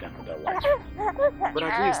to take another wife. But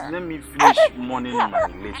at least let me finish mourning my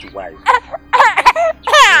late wife.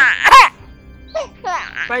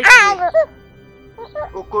 By the way,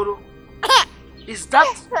 Okoro, is that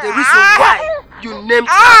the reason why you named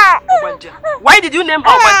her Obanje? Why did you name her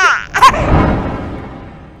Obanje?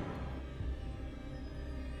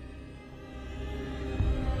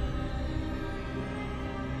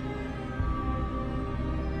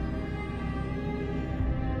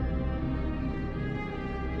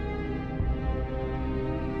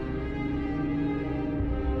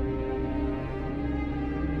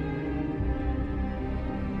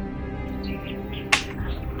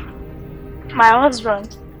 My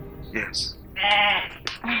husband. Yes.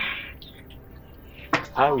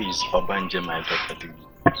 How is Obanje, my daughter, doing?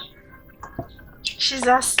 She's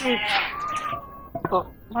asleep. But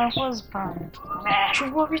my husband,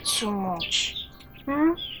 you worry too much.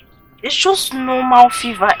 It's just normal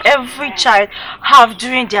fever every child have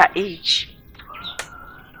during their age.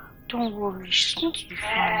 Don't worry, she's going to be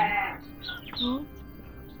fine.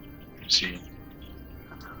 See,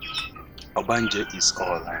 Obanje is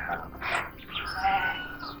all I have.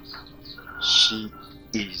 She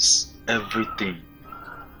is everything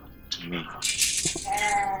to me.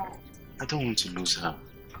 I don't want to lose her.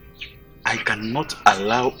 I cannot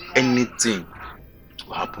allow anything to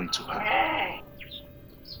happen to her.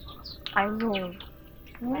 I know.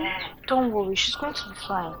 Don't worry, she's going to be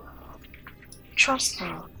fine. Trust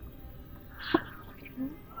me.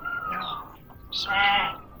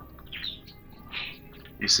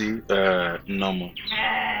 You see, Norma,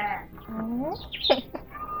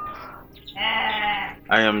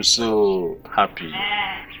 I am so happy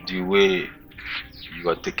the way you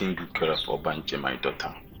are taking good care of Obanje, my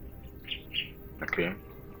daughter. Okay?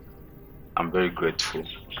 I'm very grateful.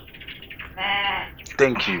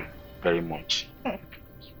 Thank you very much.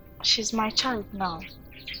 She's my child now.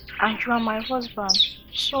 And you are my husband.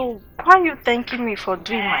 So, why are you thanking me for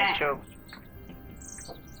doing my job?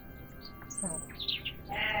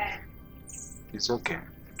 It's okay.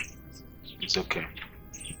 It's okay.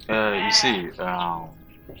 You see,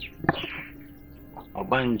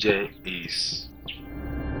 Obanje is...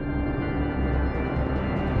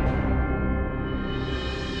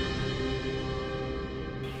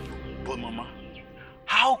 But Mama,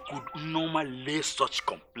 how could Norma lay such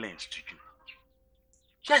complaints to you?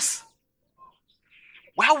 Yes.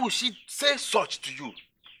 Why would she say such to you?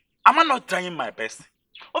 Am I not trying my best?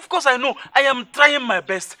 Of course I know. I am trying my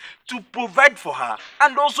best to provide for her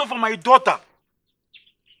and also for my daughter.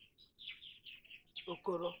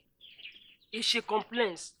 Okoro, if she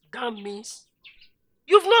complains, that means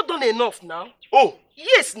you've not done enough now. Oh.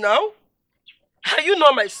 Yes, now. Are you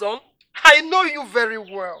not my son? I know you very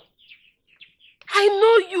well. I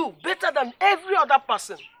know you better than every other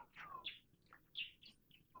person.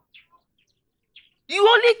 You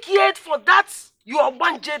only cared for that your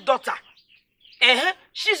Obanje daughter.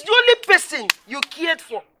 She's the only person you cared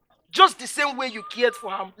for. Just the same way you cared for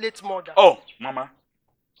her late mother. Oh, Mama,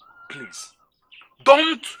 please.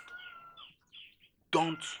 Don't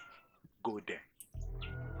go there.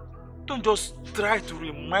 Don't just try to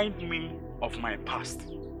remind me of my past.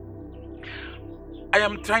 I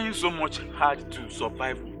am trying so much hard to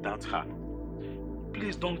survive without her.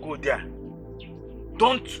 Please don't go there.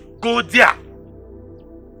 Don't go there.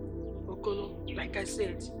 Okolo, like I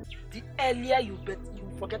said, the earlier you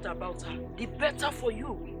forget about her, the better for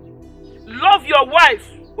you. Love your wife,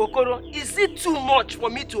 Okoro. Is it too much for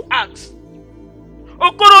me to ask?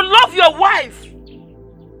 Okoro, love your wife.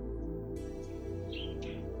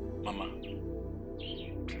 Mama,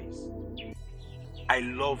 please. I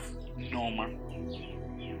love Norma.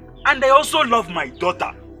 And I also love my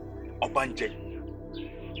daughter, Obanje.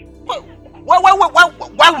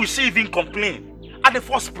 Why would she even complain at the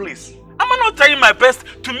first place? Am I not trying my best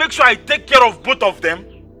to make sure I take care of both of them?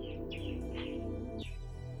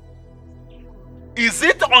 Is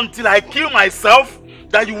it until I kill myself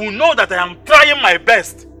that you will know that I am trying my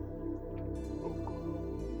best?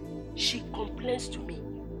 She complains to me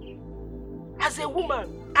as a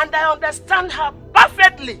woman, and I understand her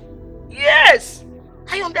perfectly. Yes,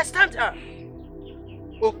 I understand her.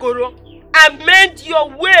 Okoro, amend your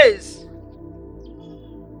ways.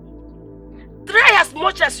 Try as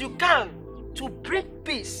much as you can to bring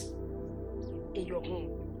peace in your home.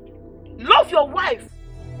 Love your wife.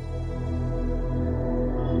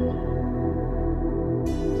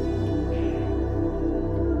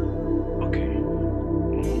 Okay.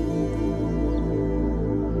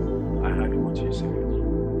 I heard what you said.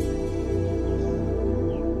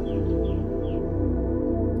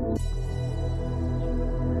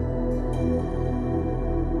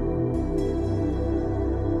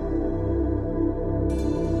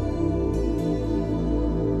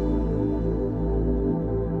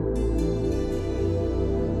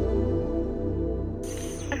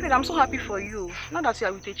 I'm so happy for you. Now that you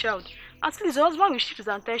are with a child, at least the husband will shift his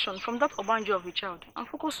attention from that Obanje of a child and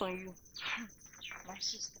focus on you. My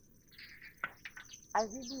sister, I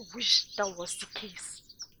really wish that was the case.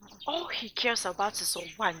 All he cares about is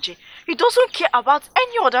Obanje. He doesn't care about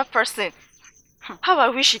any other person. How I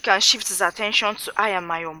wish he can shift his attention to I and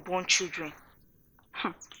my unborn children.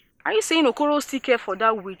 Are you saying Okoro still care for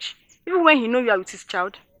that witch, even when he knows you are with his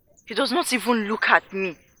child? He does not even look at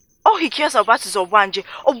me. All he cares about is Obanje.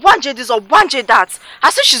 Obanje this, Obanje that.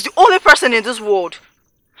 As if she's the only person in this world.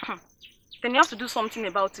 Then you have to do something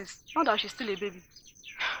about it. Not that she's still a baby.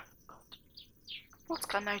 What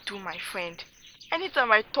can I do, my friend?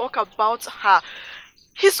 Anytime I talk about her,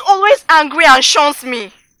 he's always angry and shuns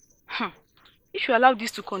me. If you allow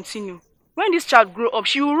this to continue, when this child grows up,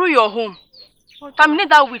 she will rule your home. Terminate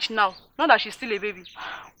that witch now, not that she's still a baby.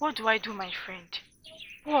 What do I do, my friend?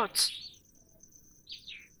 What?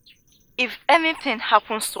 If anything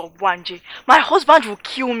happens to Obanje, my husband will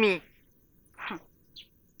kill me.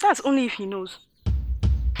 That's only if he knows.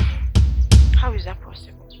 How is that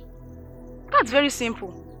possible? That's very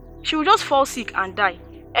simple. She will just fall sick and die.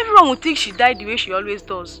 Everyone will think she died the way she always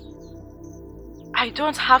does. I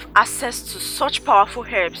don't have access to such powerful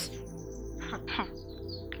herbs.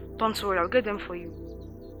 Don't worry, I'll get them for you.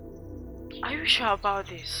 Are you sure about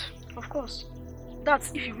this? Of course.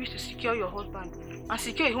 That's if you wish to secure your husband and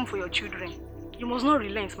secure a home for your children. You must not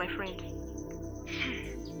relent, my friend.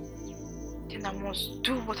 Then I must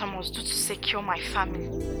do what I must do to secure my family.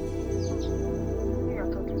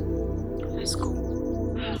 Let's go.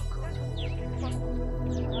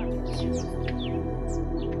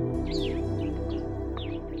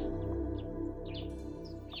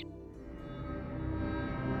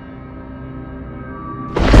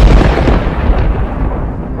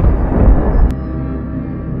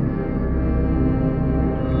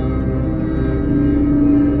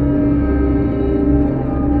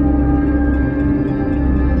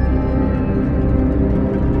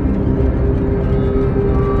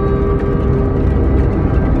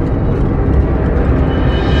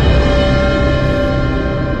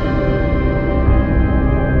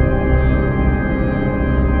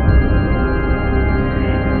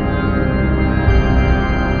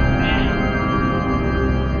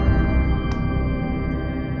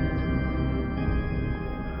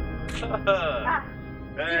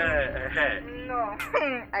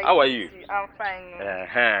 How are you? I'm fine.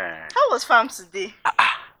 How was farm today?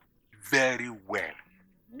 Very well.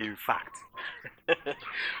 In fact,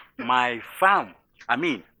 my farm,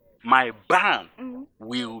 my barn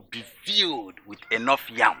will be filled with enough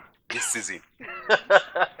yam this season.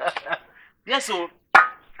 Yes, so.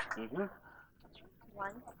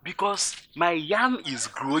 Why? Because my yam is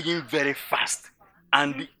growing very fast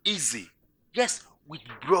and easy. Yes, with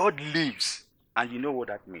broad leaves. And you know what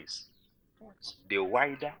that means? What? The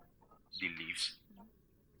wider the leaves,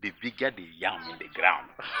 the bigger the yam in the ground.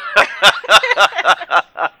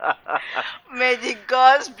 May the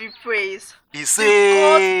gods be praised. He said,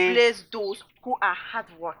 God bless those who are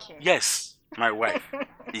hardworking. Yes, my wife.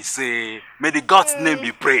 He said, may the God's name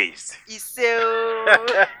be praised. He said,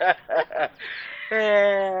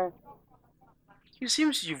 it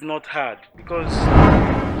seems you've not heard because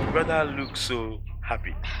your brother looks so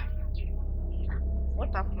happy.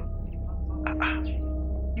 What happened?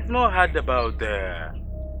 You've not heard about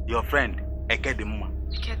your friend Ekedimma.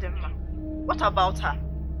 Ekedimma? What about her?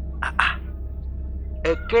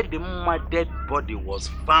 Ekedimma's dead body was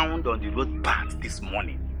found on the road path this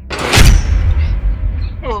morning.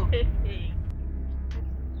 Oh.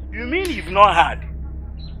 You mean you've not heard?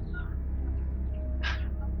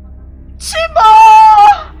 Chibo!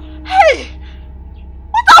 Hey!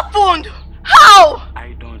 What happened? How?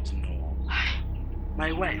 I don't know.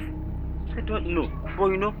 My wife, I don't know. But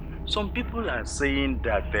you know, some people are saying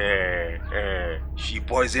that she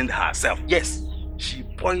poisoned herself. Yes, she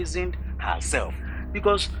poisoned herself.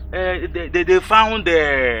 Because they found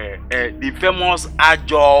the famous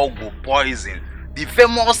Ajogu poison. The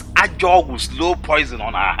famous Ajogu slow poison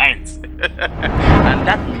on her hands. And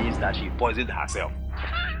that means that she poisoned herself.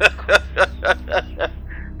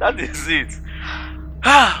 That is it.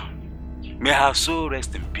 May her soul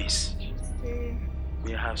rest in peace.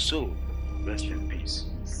 May her soul rest in peace.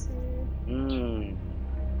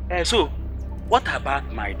 So, what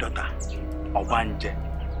about my daughter, Obanje?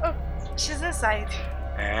 Oh, she's inside.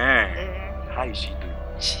 How is she doing?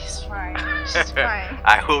 She's fine. She's fine.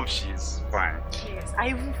 I hope she's fine. Yes, I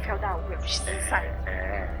even felt that way. She's inside.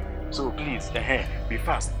 So please, be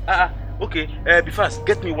fast. Okay, be fast.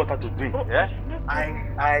 Get me water to drink.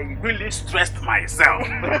 I really stressed myself.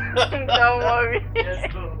 Don't worry.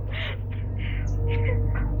 Let's go.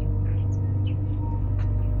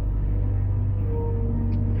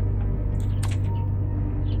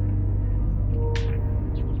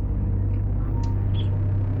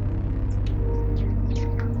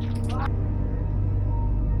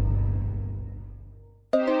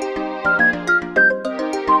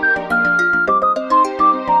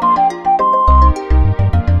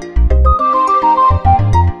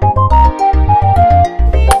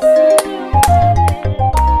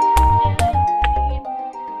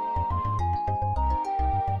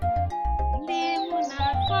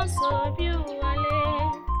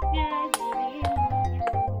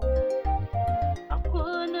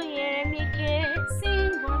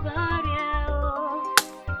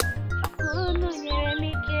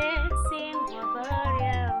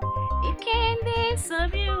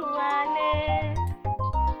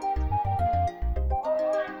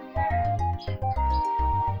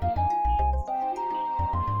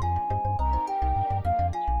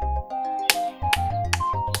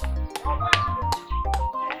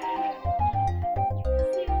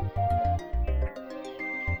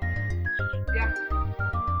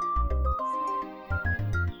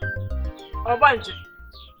 Obanje,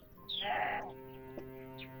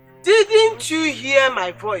 didn't you hear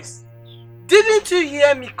my voice? Didn't you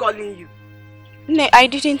hear me calling you? No, I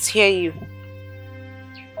didn't hear you.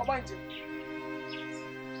 Obanje,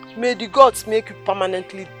 may the gods make you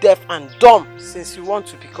permanently deaf and dumb since you want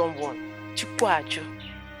to become one. Chukwajo.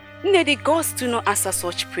 No, the gods do not answer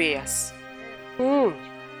such prayers.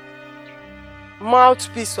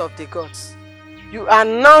 Mouthpiece of the gods. You are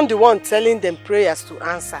now the one telling them prayers to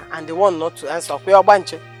answer and the one not to answer.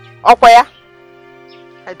 Obanje, Okwaya,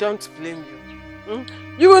 I don't blame you.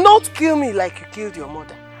 You will not kill me like you killed your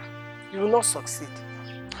mother. You will not succeed.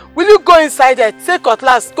 Will you go inside there, take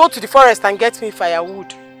cutlass, go to the forest and get me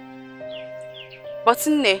firewood? But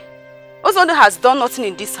Nne, Ozondo has done nothing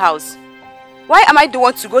in this house. Why am I the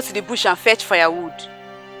one to go to the bush and fetch firewood?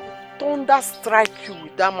 Thunder strike you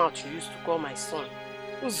with that mouth you used to call my son.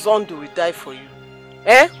 Uzondo will die for you.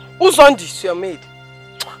 Eh? Uzondo is your maid.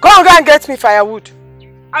 Go and get me firewood.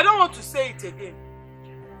 I don't want to say it again.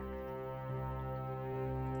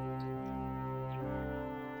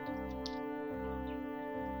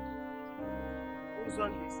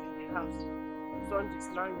 Uzondo is in the house. Uzondo is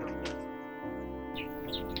now your maid.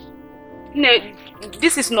 No,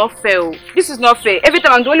 this is not fair. This is not fair. Every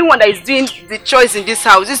time I'm the only one that is doing the choice in this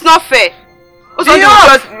house. It's not fair. Also, you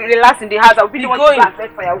just relax in the house. I'll be the one to go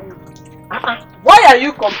and firewood. Why are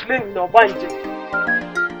you complaining, Obanje?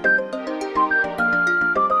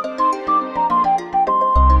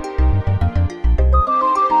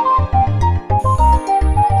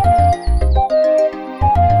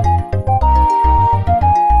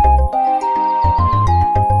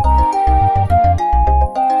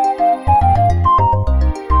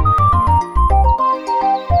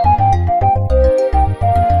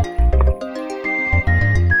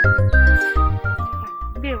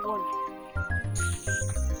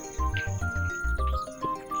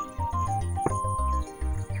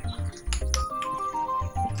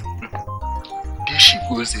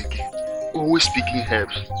 Always speaking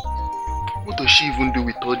herbs. What does she even do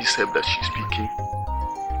with all this herb that she's speaking?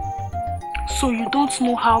 So you don't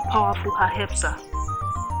know how powerful her herbs are?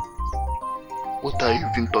 What are you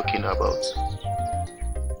even talking about?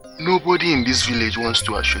 Nobody in this village wants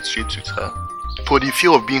to associate with her for the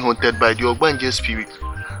fear of being haunted by the Ogbanje spirit,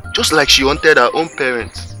 just like she haunted her own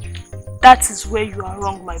parents. That is where you are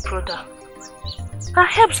wrong, my brother. Her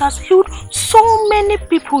herbs has healed so many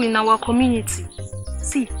people in our community.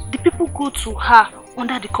 See, the people go to her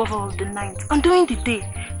under the cover of the night, and during the day,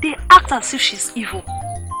 they act as if she's evil.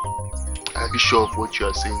 Are you sure of what you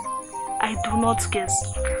are saying? I do not guess.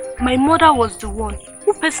 My mother was the one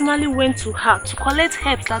who personally went to her to collect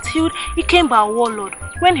herbs that healed Ikemba warlord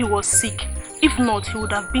when he was sick. If not, he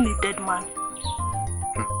would have been a dead man.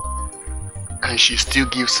 And she still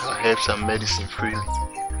gives her herbs and medicine freely.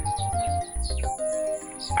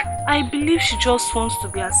 I believe she just wants to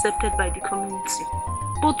be accepted by the community.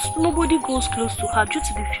 But nobody goes close to her due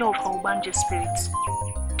to the fear of her Obanje spirits.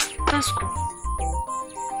 Let's go.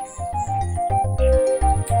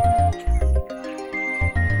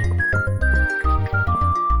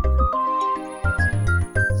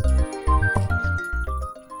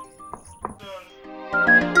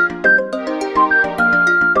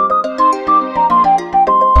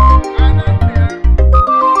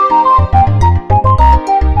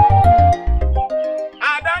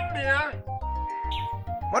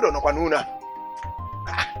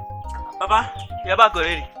 Papa, you're back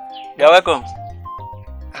already. You're welcome.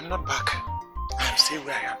 I'm not back. I'm still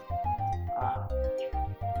where I am.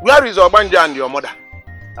 Where is Obanje and your mother?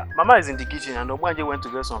 Mama is in the kitchen and Obanje went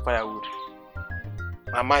to get some firewood.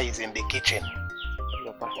 Mama is in the kitchen.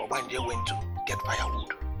 Yes, Papa. Obanje went to get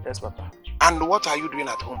firewood. Yes, Papa. And what are you doing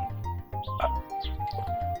at home?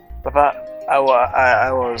 Papa, I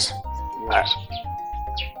was...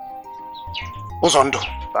 Ozondo.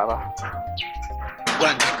 Papa. Go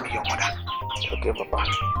and get me your mother. Okay, Papa.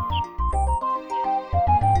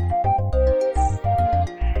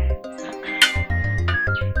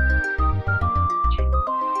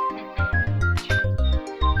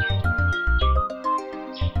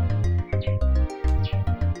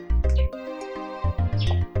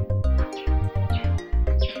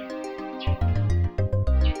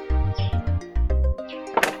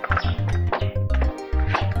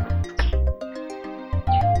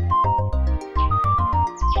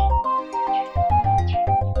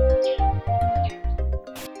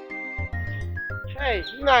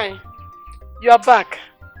 You are back.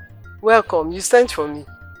 Welcome. You sent for me.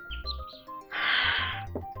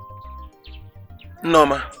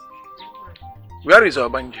 Norma, where is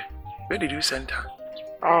Obanje? Where did you send her?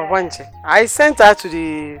 Obanje. I sent her to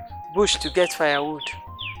the bush to get firewood.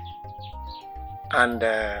 And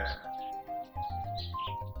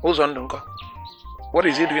who's Zondu? What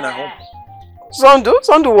is he doing at home?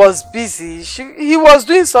 Zondu was busy. He was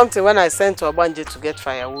doing something when I sent to Obanje to get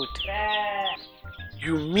firewood.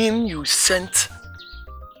 You mean you sent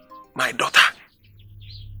my daughter,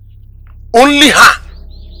 only her,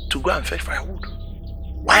 to go and fetch firewood,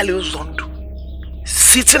 while you Zondu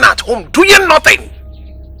sitting at home doing nothing?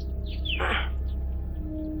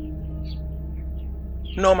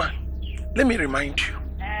 Norma, let me remind you,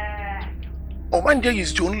 Obanje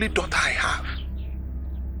is the only daughter I have.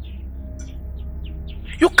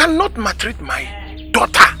 You cannot maltreat my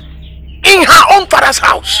daughter in her own father's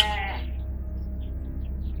house.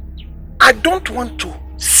 I don't want to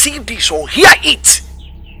see this or hear it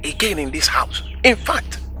again in this house. In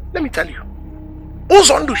fact, let me tell you,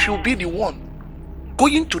 Uzondu should be the one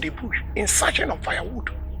going to the bush in searching of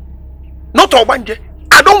firewood. Not Obanje.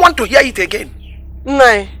 I don't want to hear it again.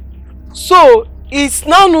 Nay, so it's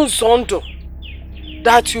now Uzondu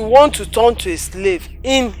that you want to turn to a slave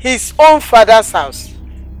in his own father's house?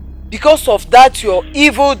 Because of that your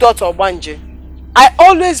evil daughter Obanje. I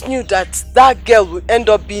always knew that that girl would end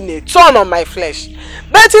up being a thorn on my flesh.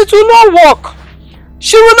 But it will not work.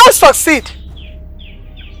 She will not succeed.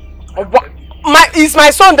 It's my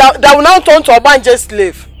son that will now turn to Obanje's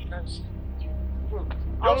slave.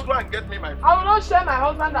 Just go and get me my food. I will not share my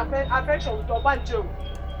husband's affection with Obanje.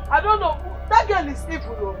 I don't know. That girl is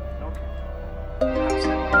evil though.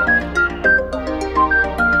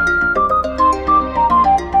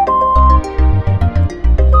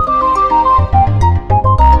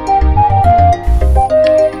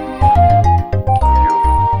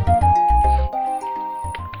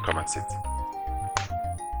 Come and sit.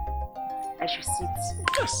 I should sit.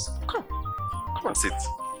 Yes, come. Come and sit.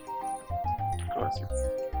 Come and sit.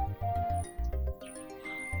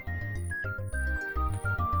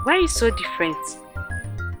 Why are you so different?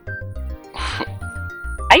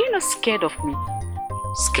 Are you not scared of me?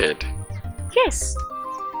 Scared? Yes.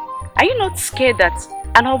 Are you not scared that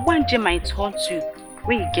an Obanje might haunt you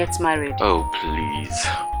when you get married? Oh, please.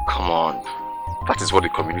 Come on. That is what the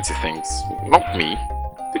community thinks, not me.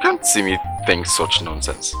 They can't see me think such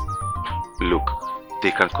nonsense. Look,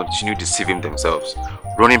 they can continue deceiving themselves,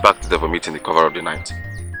 running back to the vomit in the cover of the night.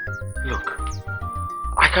 Look,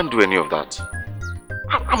 I can't do any of that.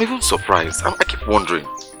 I'm even surprised. I keep wondering,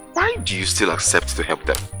 why do you still accept to help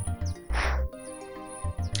them?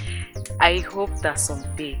 I hope that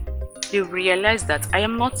someday they realize that I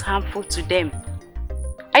am not harmful to them.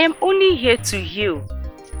 I am only here to heal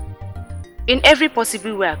in every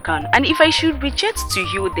possible way I can. And if I should reject to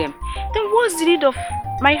heal them, then what's the need of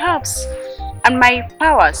my herbs and my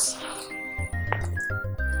powers?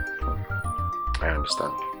 I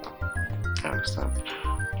understand.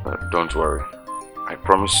 But don't worry. I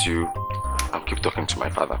promise you, I'll keep talking to my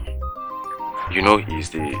father. You know he's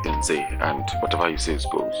the Nze, and whatever he says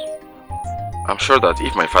goes. I'm sure that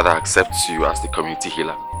if my father accepts you as the community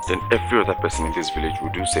healer, then every other person in this village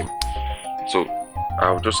will do the same. So,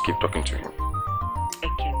 I'll just keep talking to him.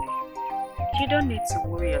 Ekene, you don't need to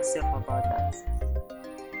worry yourself about that.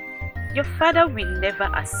 Your father will never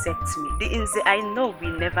accept me. The Nze I know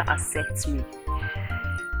will never accept me.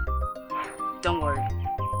 Don't worry.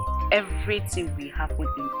 Everything will happen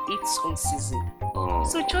in its own season.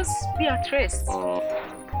 So just be at rest.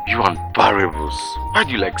 You and parables. Why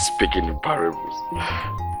do you like speaking in parables?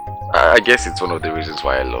 I guess it's one of the reasons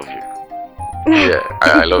why I love you. Yeah,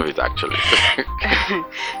 I love it actually.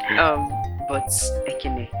 But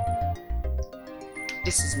Ekene,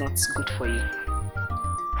 this is not good for you.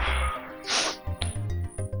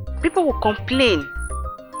 People will complain.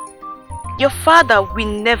 Your father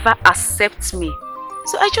will never accept me.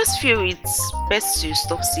 So I just feel it's best you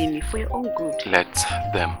stop seeing me for your own good. Let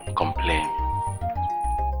them complain.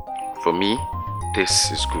 For me, this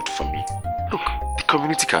is good for me. Look, the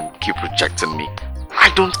community can keep rejecting me.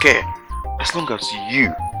 I don't care. As long as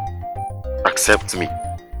you accept me,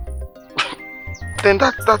 then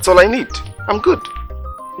that's all I need. I'm good.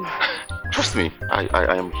 Trust me,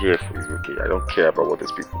 I am here for you, okay? I don't care about what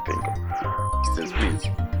these people think. Please,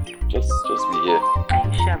 just be here. Are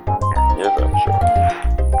you sure about that? Yes, I'm sure.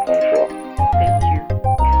 Thank you.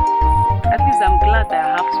 At least I'm glad that I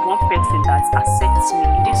have one person that accepts me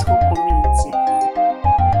in this whole community.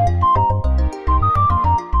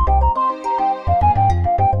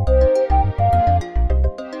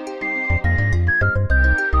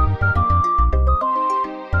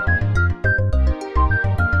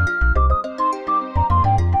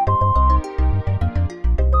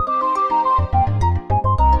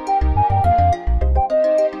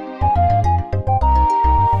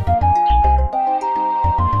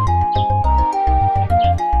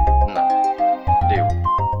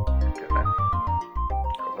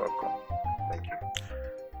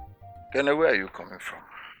 Ekene, where are you coming from?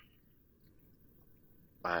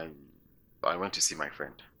 I went to see my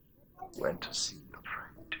friend. Went to see your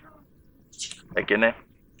friend. Ekene,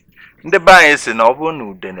 ndị be anyị sị na ọ bụrụ na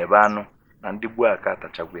ude n'ebe anụ na ndị gbuo aka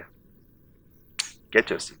atachagbu ya. Get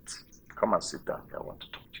your seat. Come and sit down. I want to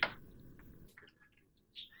talk to you.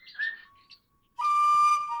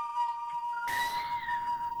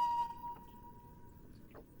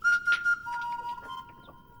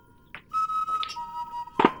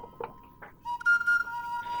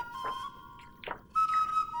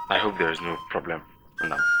 I hope there is no problem now.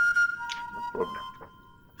 No problem.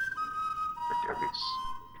 But there is.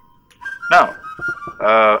 Now,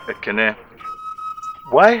 Ekene,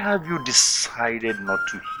 why have you decided not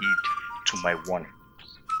to heed to my warning?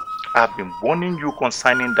 I've been warning you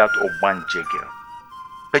concerning that Obanje girl,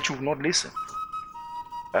 but you've not listened.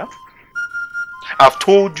 Huh? I've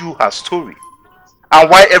told you her story and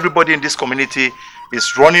why everybody in this community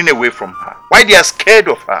is running away from her, why they are scared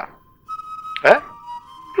of her. Huh?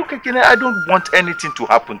 Look, Ekene, I don't want anything to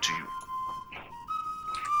happen to you.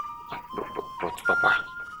 But Papa,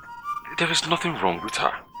 there is nothing wrong with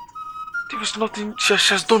her. There is nothing, she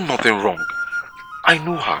has done nothing wrong. I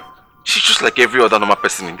know her. She's just like every other normal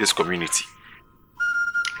person in this community.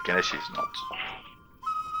 Ekene, she is not.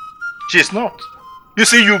 She is not. You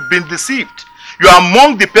see, you've been deceived. You are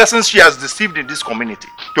among the persons she has deceived in this community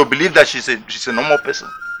to believe that she's a normal person.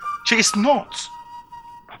 She is not.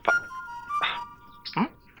 Papa.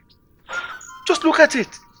 Just look at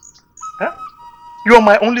it. Huh? You are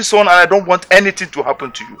my only son and I don't want anything to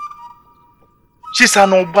happen to you. She's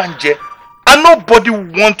an Obanje. And nobody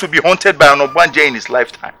wants to be haunted by an Obanje in his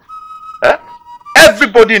lifetime. Huh?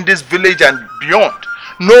 Everybody in this village and beyond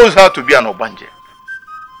knows how to be an Obanje.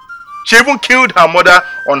 She even killed her mother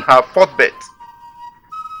on her fourth bed.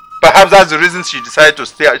 Perhaps that's the reason she decided to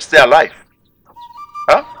stay alive.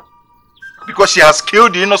 Huh? Because she has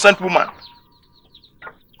killed the innocent woman.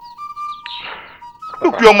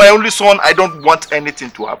 Look, you're my only son. I don't want anything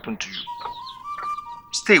to happen to you.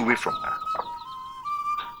 Stay away from her.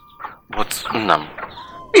 But, Nnam,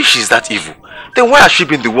 if she's that evil, then why has she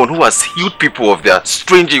been the one who has healed people of their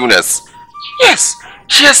strange illness? Yes,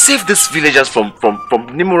 she has saved these villagers from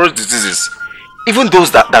numerous diseases. Even those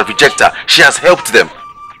that reject her, she has helped them.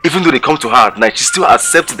 Even though they come to her at night, she still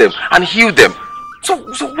accepts them and heals them. So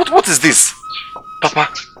what is this? Papa,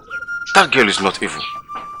 that girl is not evil.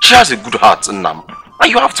 She has a good heart, Nnam.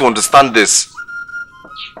 And you have to understand this.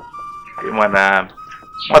 Look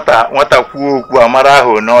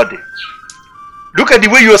at the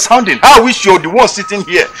way you're sounding. I wish you're the one sitting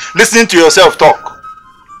here listening to yourself talk.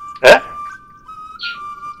 Eh?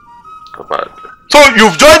 So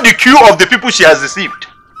you've joined the queue of the people she has deceived.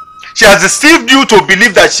 She has deceived you to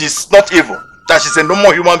believe that she's not evil, that she's a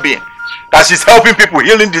normal human being, that she's helping people,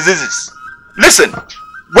 healing diseases. Listen,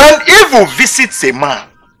 when evil visits a man,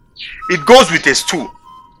 it goes with a stool,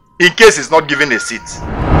 in case it's not given a seat.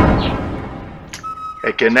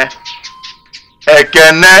 Ekene,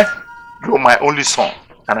 you're my only son,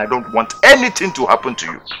 and I don't want anything to happen to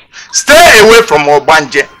you. Stay away from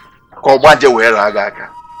Obanje. Obanje where Agaka.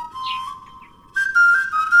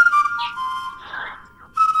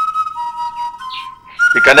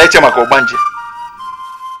 Ekene chema Obanje.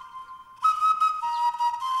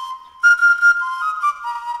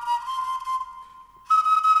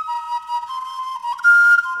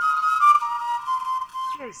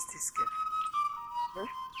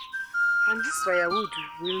 And this firewood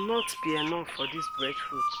will not be enough for this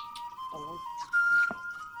breadfruit.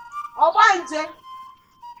 Obanje!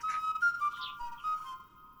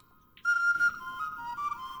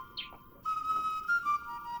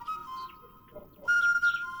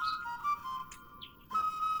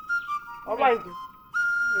 Obanje.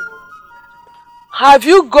 Have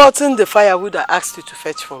you gotten the firewood I asked you to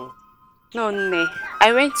fetch for me? No, Nne.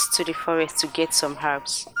 I went to the forest to get some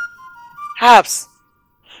herbs. Herbs?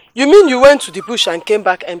 You mean you went to the bush and came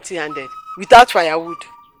back empty-handed, without firewood?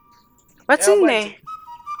 But Nne,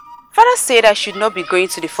 Father said I should not be going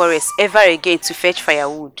to the forest ever again to fetch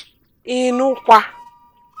firewood. Inukwa.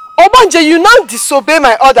 Obanje, you now disobey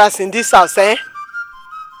my orders in this house, eh?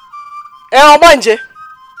 Obanje?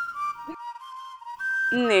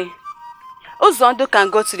 Nne, Ozondo can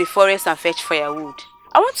go to the forest and fetch firewood.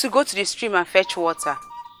 I want to go to the stream and fetch water.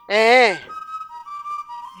 Eh?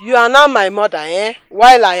 You are now my mother, eh?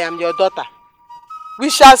 While I am your daughter. We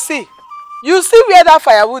shall see. You see where that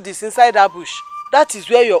firewood is inside that bush. That is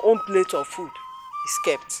where your own plate of food is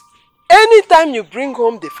kept. Anytime you bring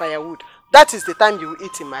home the firewood, that is the time you will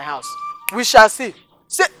eat in my house. We shall see.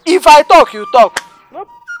 Say, if I talk, you talk. Nope.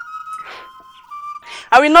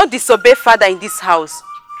 I will not disobey Father in this house.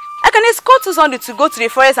 I I can escort Sunday to go to the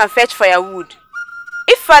forest and fetch firewood.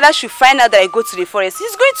 If father should find out that I go to the forest,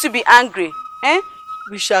 he's going to be angry. Eh?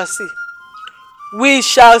 We shall see. We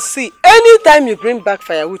shall see. Anytime you bring back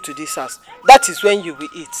firewood to this house, that is when you will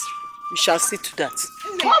eat. We shall see to that.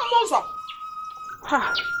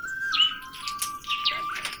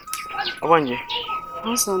 Omenyi,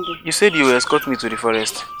 you said you will escort me to the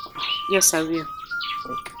forest. Yes, I will.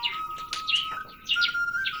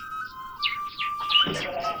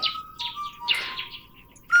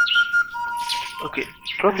 Okay,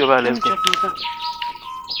 drop your bag, let's go.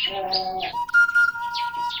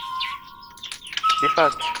 Be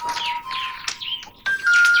fast.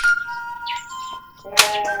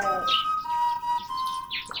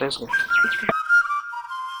 Let's go.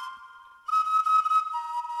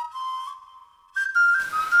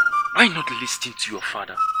 Why not listen to your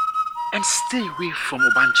father and stay away from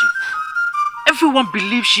Obanji? Everyone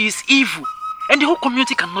believes she is evil and the whole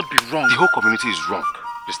community cannot be wrong. The whole community is wrong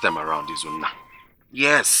this time around, Izunna.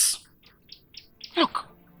 Yes. Look,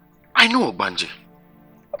 I know Obanji.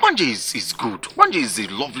 Obanji is good. Obanji is a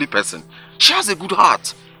lovely person. She has a good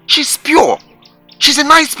heart. She's pure. She's a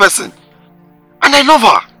nice person. And I love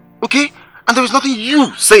her. Okay? And there is nothing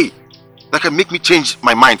you say that can make me change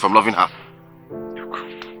my mind from loving her.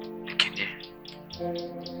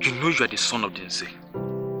 You know you are the son of Dinse.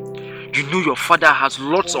 You know your father has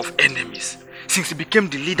lots of enemies since he became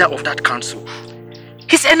the leader of that council.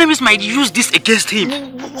 His enemies might use this against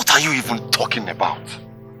him. What are you even talking about?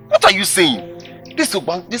 What are you saying? This same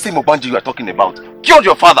Obanji you are talking about killed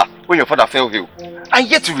your father when your father fell ill, and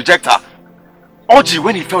yet you reject her. Oji,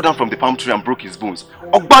 when he fell down from the palm tree and broke his bones,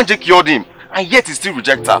 Obanji cured him, and yet he still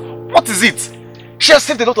rejects her. What is it? She has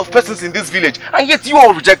saved a lot of persons in this village, and yet you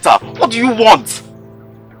all reject her. What do you want?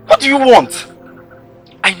 What do you want?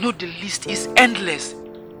 I know the list is endless,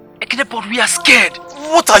 but we are scared.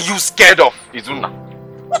 What are you scared of, Izunna?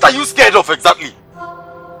 What are you scared of exactly?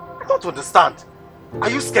 I don't understand. Are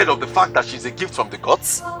you scared of the fact that she's a gift from the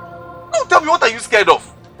gods? No, tell me, what are you scared of?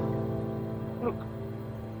 Look,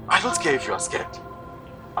 I don't care if you are scared.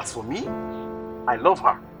 As for me, I love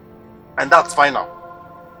her. And that's fine now.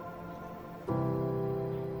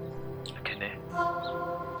 Ekene,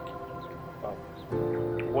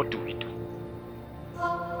 what do we do?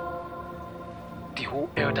 The whole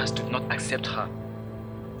elders do not accept her.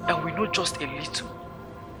 And we know just a little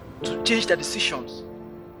to change their decisions.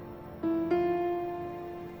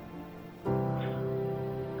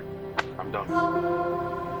 I'm done.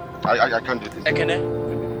 I can't do this. Ekene,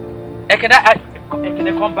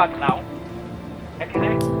 come back now.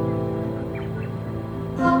 Ekene.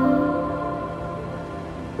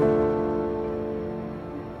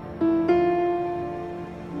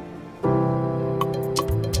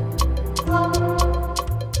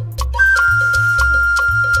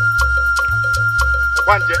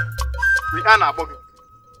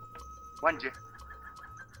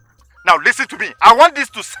 Now listen to me. I want this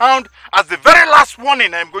to sound as the very last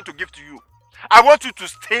warning I'm going to give to you. I want you to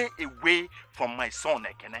stay away from my son,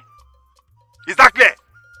 Ekene. Is that clear?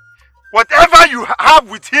 Whatever you have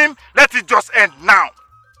with him, let it just end now.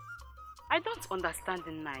 I don't understand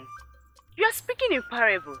the nine. You are speaking in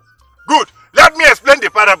parables. Good. Let me explain the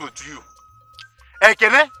parable to you.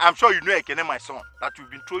 Ekene, I'm sure you know Ekene, my son, that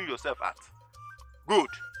you've been throwing yourself at. Good.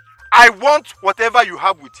 I want whatever you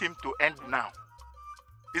have with him to end now.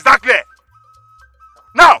 Is that clear?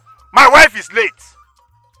 Now, my wife is late.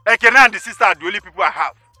 Ekene and the sister are the only people I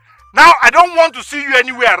have. Now, I don't want to see you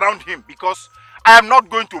anywhere around him because I am not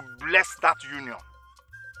going to bless that union.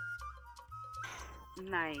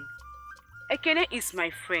 Nine. Ekene is my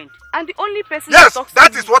friend and the only person yes, who talks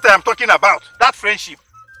that to is what I am talking about. That friendship.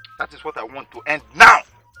 That is what I want to end now.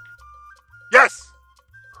 Yes.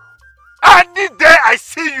 Any day I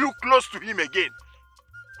see you close to him again.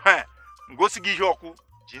 Ngosigi yoku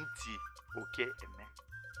jinti okay eme.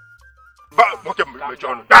 Ba moke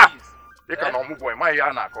mechon. Da. E ka no mu boy my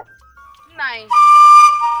ya na ako. Nine.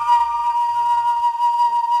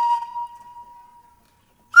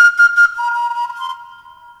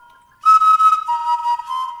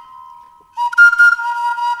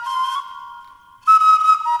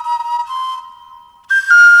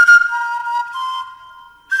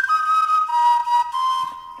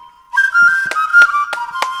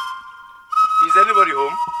 Is anybody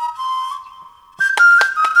home?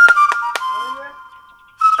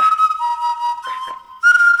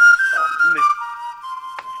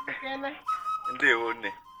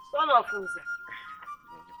 Son of Unze.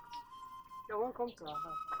 You're welcome to our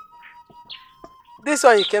house. This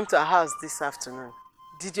one you came to our house this afternoon.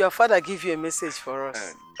 Did your father give you a message for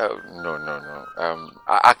us? No.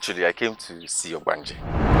 Actually, I came to see Obanji.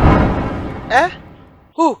 Eh?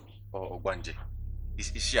 Who? Or Ogbanje.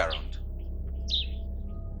 Is she around?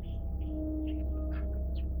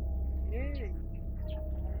 Hey.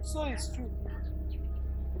 So it's true.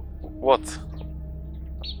 What?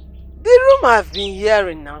 The room I've been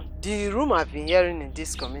hearing now. The room I've been hearing in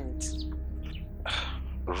this community.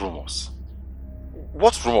 Rumors?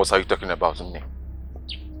 What rumors are you talking about, Nne?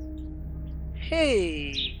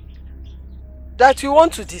 Hey. That you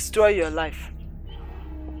want to destroy your life.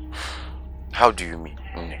 How do you mean,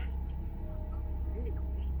 Nne?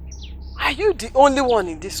 Are you the only one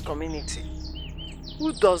in this community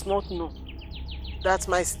who does not know that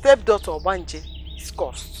my stepdaughter Obanje is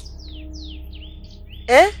cursed?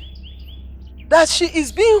 Eh? That she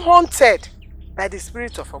is being haunted by the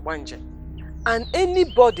spirit of Obanje. And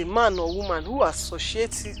anybody, man or woman, who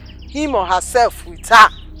associates him or herself with her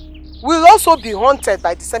will also be haunted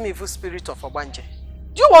by the same evil spirit of Obanje.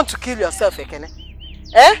 Do you want to kill yourself, Ekene?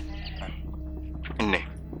 Eh? Nne,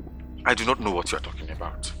 I do not know what you are talking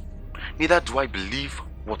about. Neither do I believe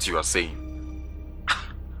what you are saying.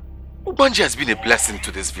 Obanje has been a blessing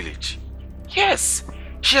to this village. Yes,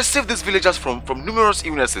 she has saved these villagers from numerous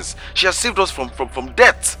illnesses. She has saved us from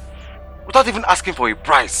death without even asking for a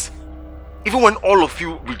price. Even when all of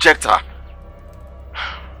you reject her.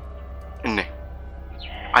 Nne,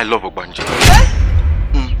 I love Ogbanje.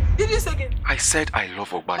 Did you say again? I said I love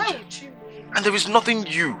Ogbanje. And there is nothing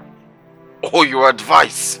you or your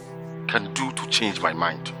advice can do to change my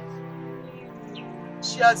mind.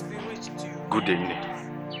 She has bewitched you. Good day, Nne.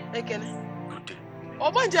 Ekene. Good day.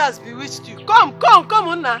 Obanje has bewitched you. Come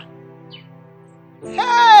on now.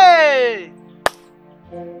 Hey!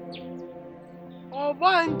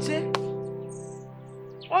 Obanje.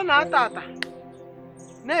 Tata.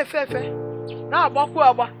 Na-efefe.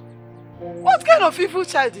 Na-agbakwa. What kind of evil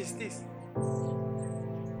child is this?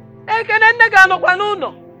 Ekene nne ga-anọkwa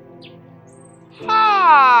n'ụlọ.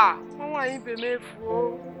 Ha! Nwa ibe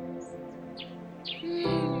mefu.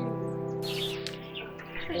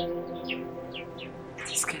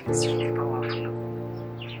 This girl is really powerful.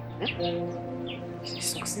 She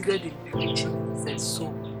succeeded in bewitching said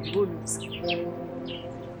so. You don't know.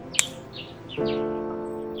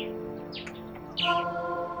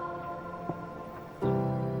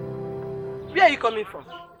 Where are you coming from?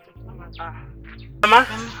 Mama?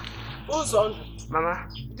 Who's on? Mama?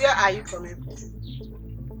 Where are you coming from?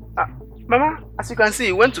 Mama, as you can see,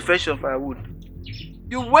 you went to fetch some firewood.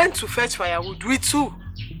 You went to fetch firewood with who?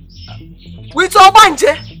 With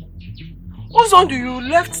Obanje? Uzondu, you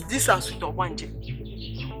left this house with Obanje.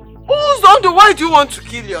 Uzondu, why do you want to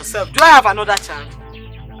kill yourself? Do I have another child?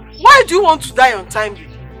 Why do you want to die untimely?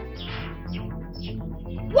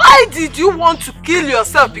 Why did you want to kill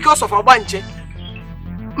yourself because of Obanje?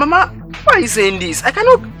 Mama, why are you saying this? I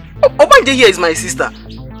cannot... Obanje here is my sister.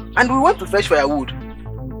 And we went to fetch firewood.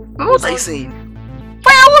 Mama, what are you saying?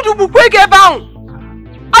 Firewood,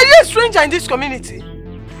 are you a stranger in this community?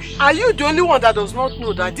 Are you the only one that does not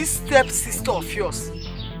know that this step-sister of yours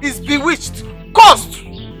is bewitched, cursed,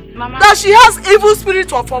 Mama. That she has evil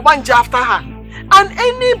spirit of Obanje after her? And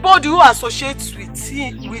anybody who associates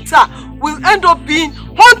with her will end up being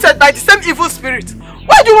haunted by the same evil spirit.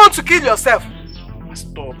 Why do you want to kill yourself? Mama,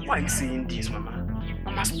 stop. Why are you saying this, Mama?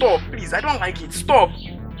 Mama, stop, please. I don't like it. Stop.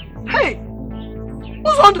 Hey!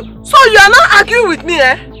 So you are not arguing with me,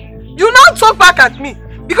 eh? You now talk back at me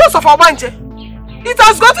because of Obanje. It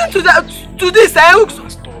has gotten to this, eh?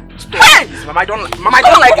 Stop. Hey! Please, Mama, I don't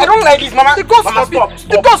like it. Mama. Mama, stop.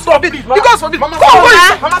 Because Mama, go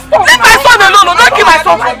away. Mama, stop. Leave my son alone. Don't kill my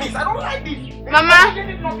son for me. I don't like this. Mama.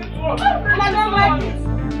 I don't like it.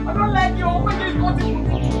 I don't like you. Obanje is nothing.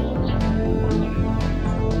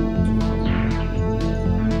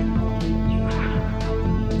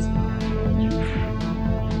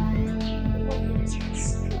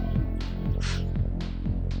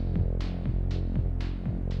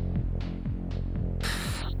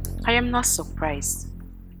 I am not surprised.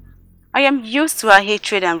 I am used to her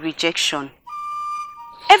hatred and rejection.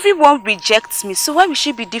 Everyone rejects me, so why will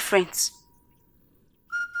she be different?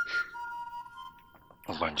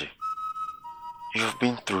 Ogbanje, you have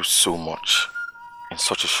been through so much in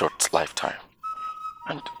such a short lifetime.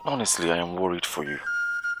 And honestly, I am worried for you.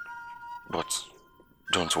 But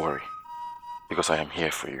don't worry, because I am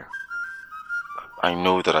here for you. I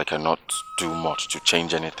know that I cannot do much to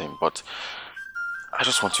change anything, but I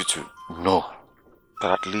just want you to know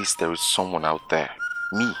that at least there is someone out there,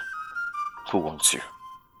 me, who wants you.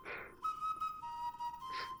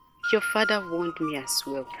 Your father warned me as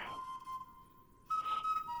well.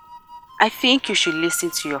 I think you should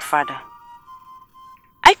listen to your father.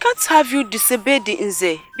 I can't have you disobey the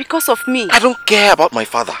Nze because of me. I don't care about my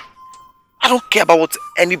father. I don't care about what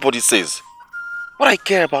anybody says. What I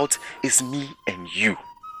care about is me and you.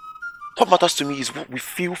 What matters to me is what we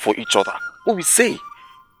feel for each other, what we say.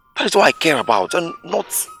 That is what I care about, and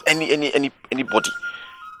not anybody.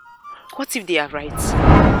 What if they are right?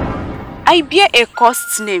 I bear a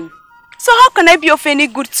cursed name. So how can I be of any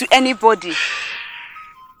good to anybody?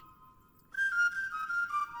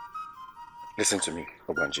 Listen to me,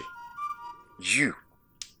 Obanji. You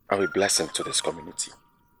are a blessing to this community.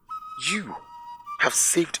 You have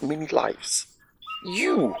saved many lives.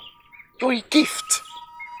 You're a gift.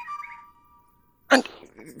 And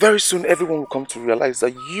very soon everyone will come to realize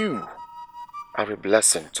that you are a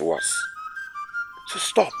blessing to us. So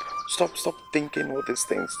stop thinking all these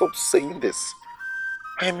things. Stop saying this.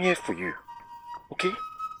 I am here for you. Okay?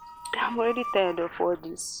 I'm already tired of all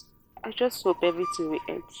this. I just hope everything will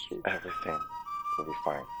end soon. Everything will be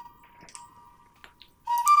fine.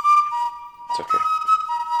 It's okay.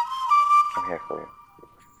 I'm here for you.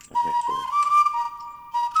 I'm here for you.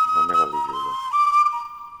 I'll never leave you alone.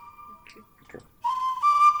 Okay.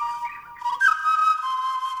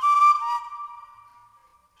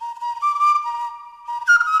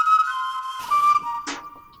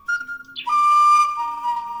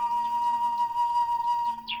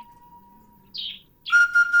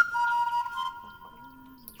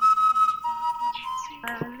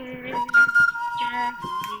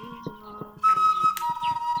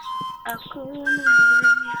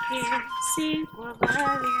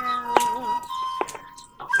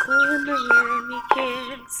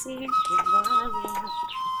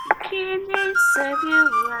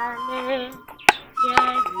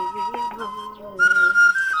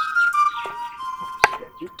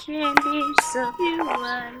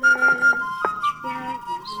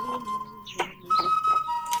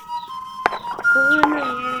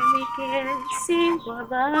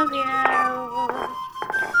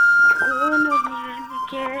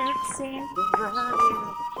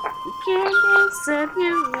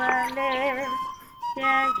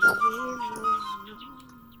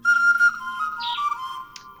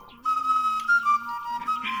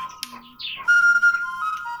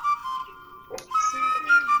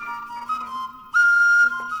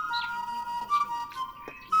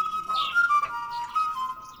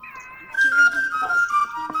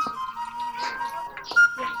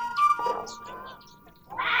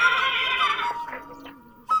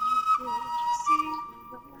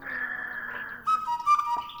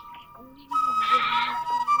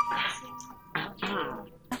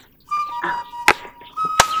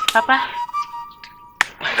 Papa?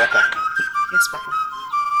 My daughter. Yes, Papa.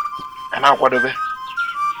 And now what of it?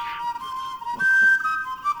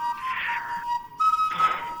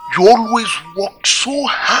 You always work so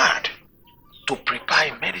hard to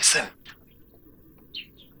prepare medicine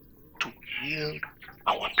to heal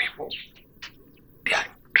our people. They are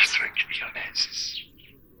strange illnesses.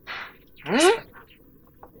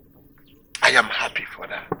 I am happy for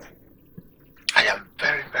that. I am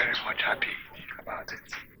very, very much happy about it.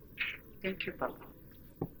 Thank you, Papa.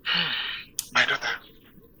 My daughter,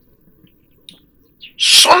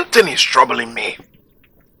 something is troubling me.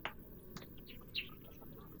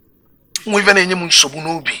 I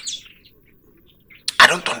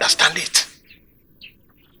don't understand it.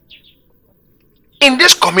 In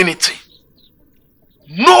this community,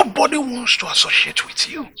 nobody wants to associate with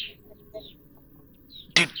you.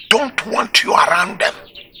 They don't want you around them.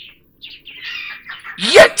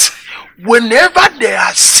 Yet, whenever they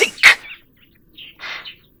are sick,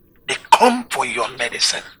 they come for your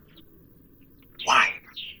medicine. Why?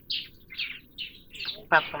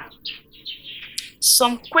 Papa,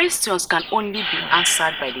 some questions can only be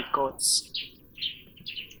answered by the gods.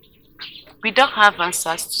 We don't have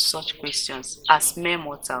answers to such questions as mere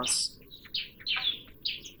mortals.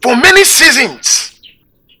 For many seasons,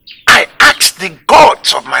 I asked the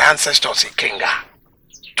gods of my ancestors in Kenga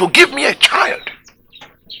to give me a child.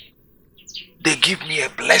 They give me a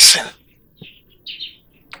blessing.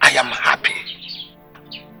 I am happy.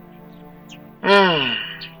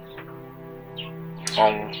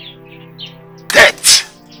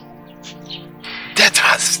 Death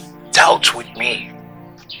has dealt with me.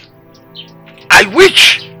 I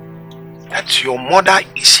wish that your mother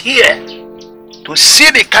is here to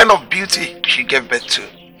see the kind of beauty she gave birth to.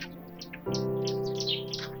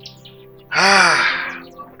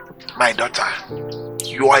 My daughter,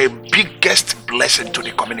 you are a biggest blessing to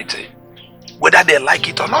the community. Whether they like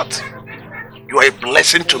it or not, you are a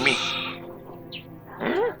blessing to me.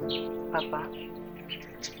 Papa,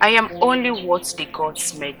 I am only what the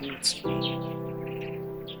gods made me to be.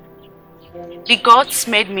 The gods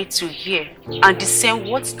made me to hear and discern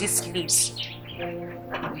what these leaves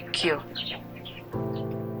will cure.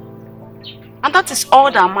 And that is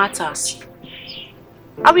all that matters.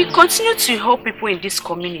 I will continue to help people in this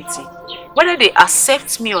community, whether they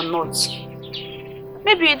accept me or not.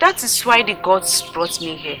 Maybe that is why the gods brought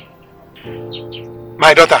me here.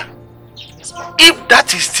 My daughter, if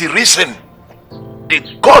that is the reason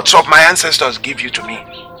the gods of my ancestors give you to me,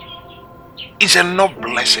 it's enough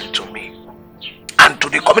blessing to me and to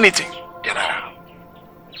the community general.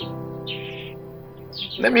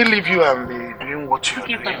 Let me leave you and be doing what you're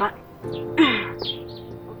doing. Papa.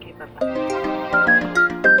 Okay, Papa.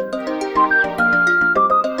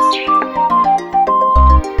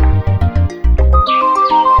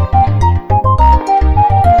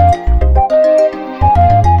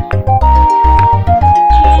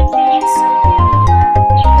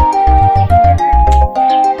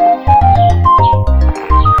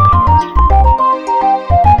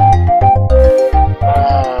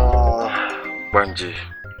 Banji,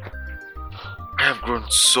 I have grown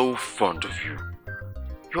so fond of you.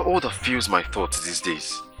 You're all that fuels my thoughts these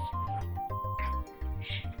days.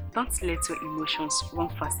 Don't let your emotions run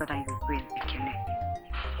faster than your brain, Ekene.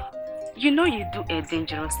 You know you do a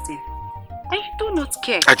dangerous thing, and you do not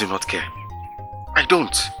care. I do not care. I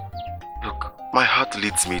don't. Look, my heart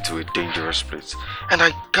leads me to a dangerous place, and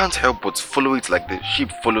I can't help but follow it like the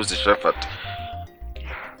sheep follows the shepherd.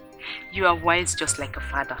 You are wise just like a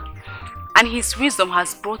father, and his wisdom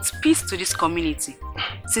has brought peace to this community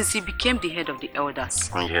since he became the head of the elders.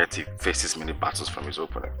 And yet he faces many battles from his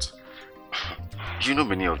opponents. You know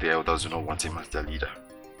many of the elders do not want him as their leader.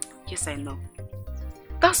 Yes, I know.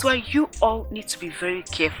 That's why you all need to be very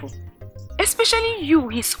careful. Especially you,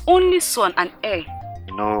 his only son and heir.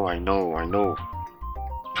 I know. Look,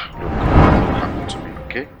 nothing will happen to me,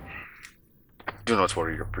 okay? Do not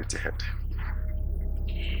worry your pretty head.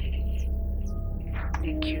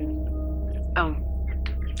 Thank you.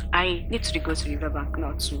 I need to go to Riverbank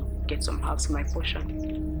now to get some herbs for my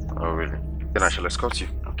portion. Oh, really? Then I shall escort you.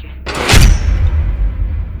 Okay.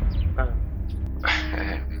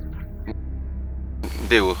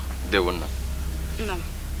 They will not. No.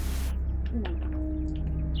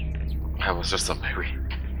 I was just on my way.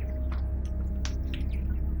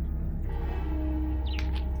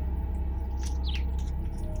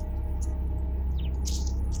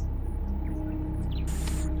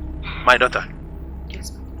 My daughter.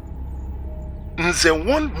 Yes. Nze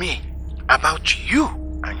warned me about you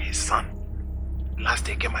and his son last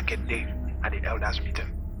Eke market day at the elders meeting.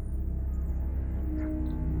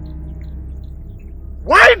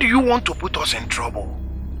 Why do you want to put us in trouble?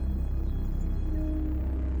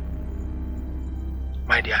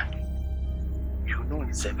 My dear, you know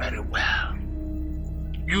Nze very well.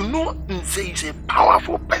 You know Nze is a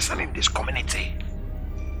powerful person in this community.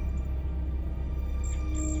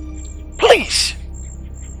 Please,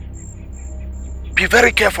 be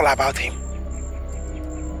very careful about him.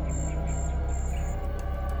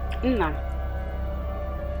 Nna,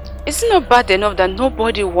 it's not bad enough that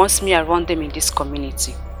nobody wants me around them in this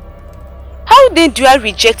community. How then do I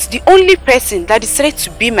reject the only person that decided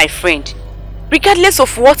to be my friend, regardless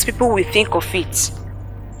of what people will think of it?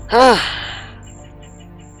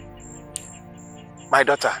 My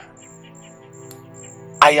daughter,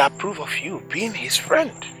 I approve of you being his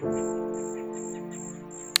friend.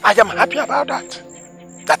 I am happy about that.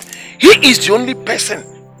 That he is the only person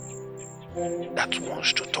that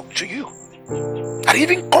wants to talk to you, that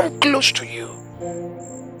even come close to you.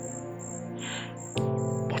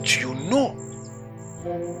 But you know,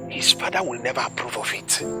 his father will never approve of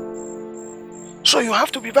it. So you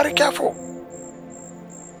have to be very careful.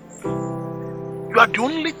 You are the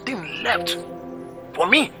only thing left for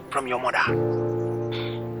me from your mother.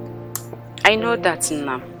 I know that,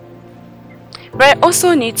 Nna. But I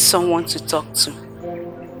also need someone to talk to.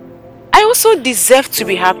 I also deserve to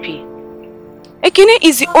be happy. Ekene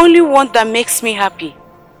is the only one that makes me happy.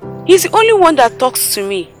 He's the only one that talks to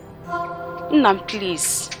me. Nna,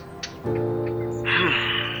 please.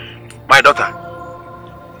 My daughter,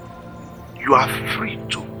 you are free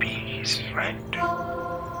to be his friend.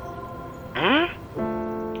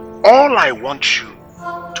 All I want you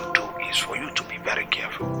to do is for you to be very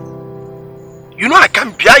careful. You know I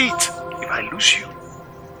can't bear it if I lose you.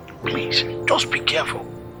 Please, just be careful.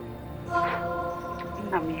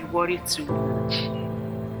 Nna, you worry too much.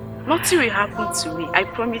 Nothing will happen to me, I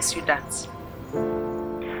promise you that.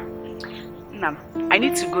 Nna, I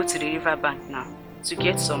need to go to the riverbank now to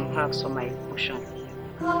get some herbs for my potion.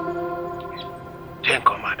 Thank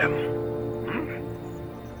you, madam.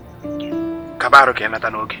 Kabaro ke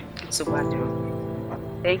natanoge. So bad.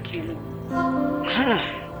 Thank you.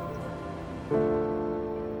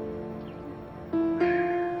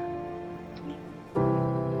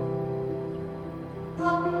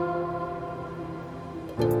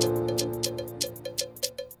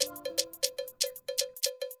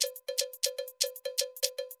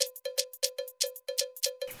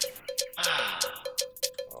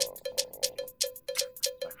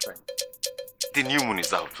 The new moon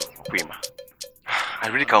is out, Okwima. I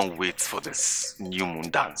really can't wait for this new moon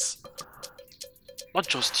dance. Not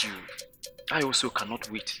just you, I also cannot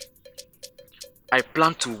wait. I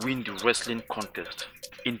plan to win the wrestling contest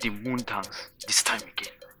in the moon dance this time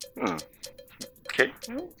again. Okay,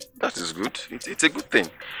 that is good. It's a good thing.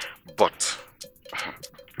 But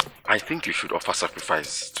I think you should offer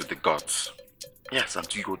sacrifice to the gods. Yes, and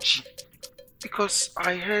to your Chi. Because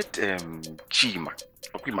I heard Chima,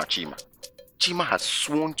 Okwima Chima. Chima has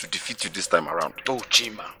sworn to defeat you this time around. Oh,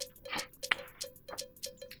 Chima.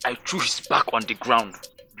 I threw his back on the ground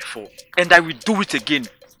before, and I will do it again,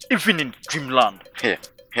 even in dreamland. Here.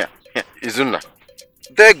 Izuna,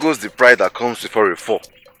 there goes the pride that comes before a fall.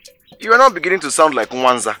 You are now beginning to sound like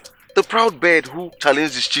Nwanza, the proud bird who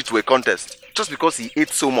challenged his chief to a contest, just because he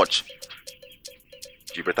ate so much.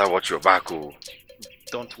 You better watch your back, oh.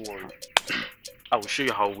 Don't worry. I will show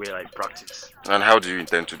you how well I practice. And how do you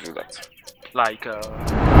intend to do that? Like, Yeah,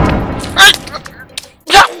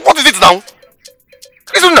 what is it now?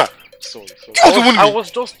 Izuna! Sorry. I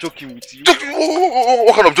was just joking with you.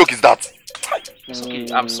 What kind of joke is that? It's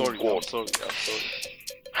okay, I'm sorry.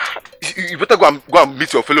 You better go and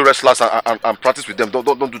meet your fellow wrestlers and practice with them.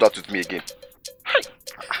 Don't do that with me again.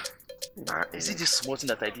 Nah, is it this small thing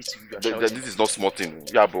that I did to you? This is not small thing.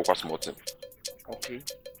 Yeah, bro, what's small thing? Okay.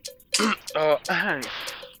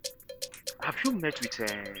 Have you met with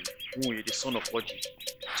Muye, the son of Oji,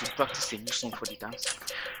 to practice a new song for the dance?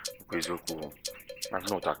 I'm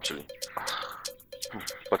not actually.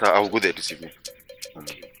 But I will go there this evening.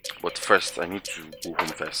 But first, I need to go home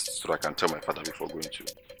first so I can tell my father before going to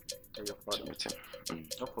your father meet him.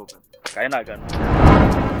 No problem. It's a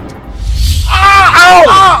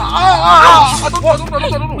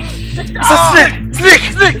snake!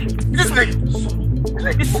 It's a snake!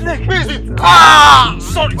 It's snake! Where is it?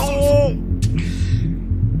 Sorry!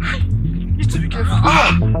 You need to be careful.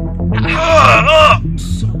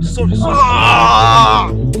 Sorry.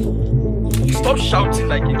 Stop shouting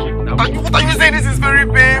like a kid now. What are you saying? This is very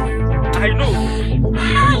painful. I know.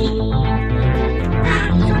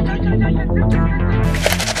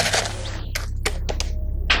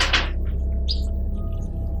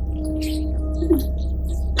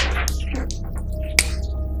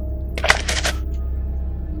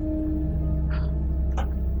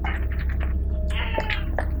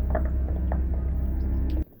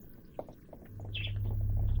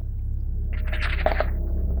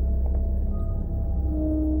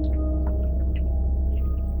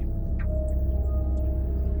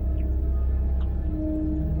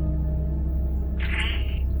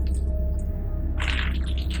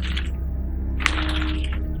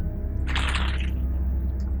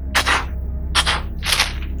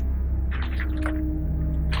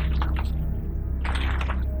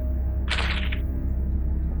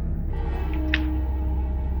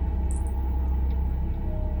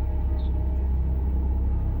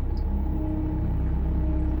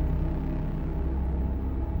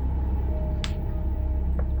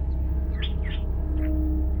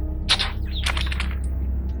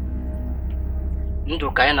 Ndụ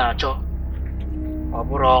ka anyị na-achọ, ọ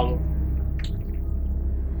bụrụ ọnwụ.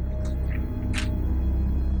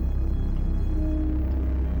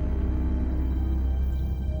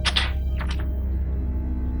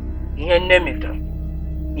 Ihe nne metara,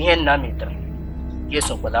 ihe nna metara, ya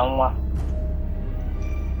esokwala nwa.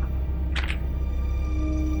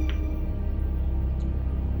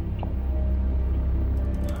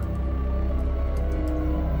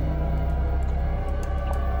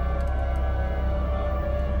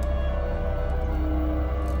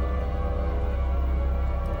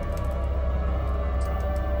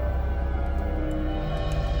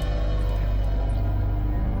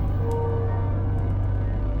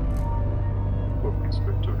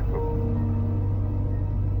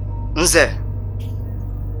 Nze,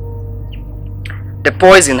 the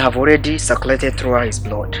poison have already circulated through his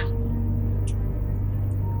blood,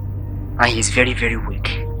 and he is very, very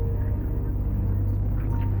weak.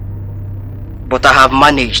 But I have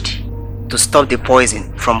managed to stop the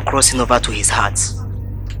poison from crossing over to his heart.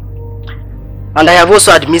 And I have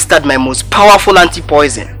also administered my most powerful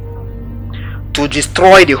anti-poison to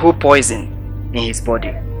destroy the whole poison in his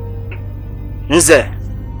body. Nze,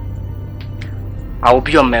 I will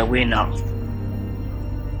be on my way now.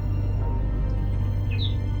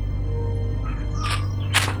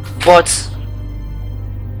 But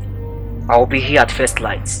I will be here at first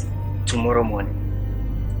light tomorrow morning.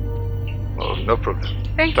 Oh, no problem.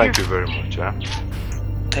 Thank you very much. Huh?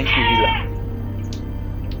 Thank you, Hila.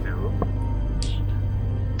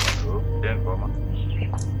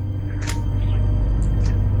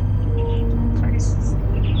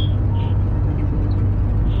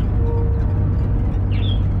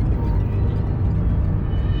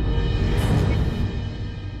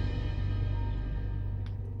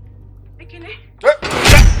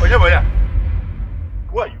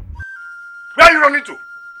 Who are you? Where are you running to?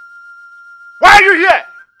 Why are you here?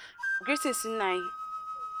 Greetings, Nai.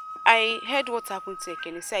 I heard what happened to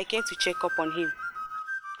Ekene, so I came to check up on him.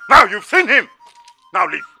 Now you've seen him. Now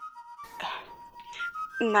leave.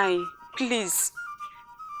 Nai, please.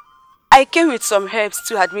 I came with some herbs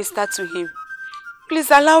to administer to him.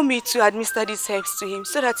 Please allow me to administer these herbs to him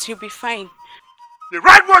so that he'll be fine. The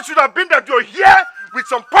right word should have been that you're here with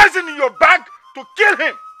some poison in your bag to kill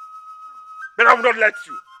him. But I will not let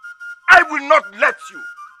you. I will not let you.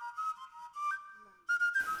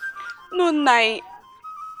 No, Nai.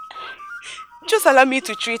 Just allow me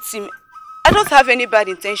to treat him. I don't have any bad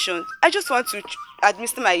intentions. I just want to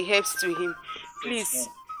administer my herbs to him. Please.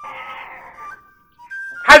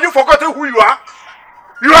 Have you forgotten who you are?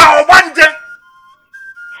 You are Obanje.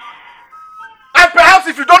 And perhaps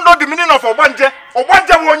if you don't know the meaning of Obanje,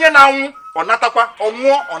 Obanje wonye na onatakwa,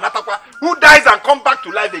 onwo onatakwa, who dies and come back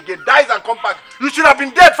to life again, dies and come back. You should have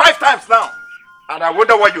been dead 5 times now. And I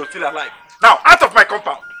wonder why you're still alive. Now, out of my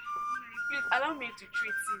compound. Please allow me to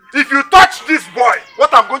treat him. If you touch this boy,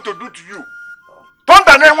 what I'm going to do to you? Get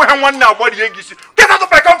out of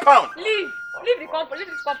my compound! Leave the compound, leave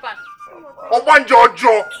this compound. Obanje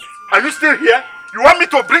Ojo, are you still here? You want me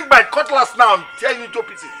to bring my cutlass now and tear you into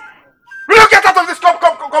pieces? Will you get out of this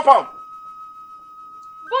compound? Go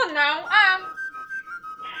now.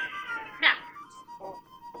 Now.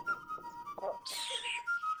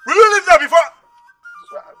 Will you leave there before?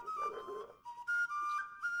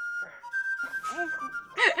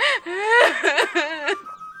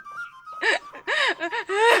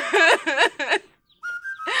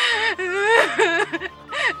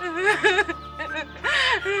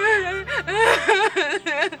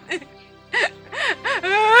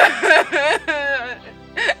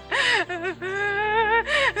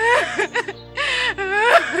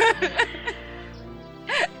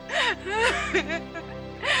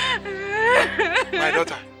 My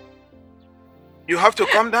daughter, you have to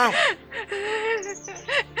calm down.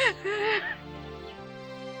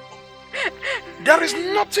 There is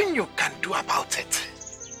nothing you can do about it.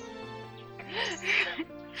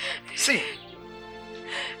 See,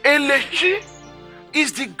 Elechi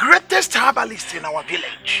is the greatest herbalist in our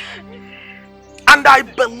village. And I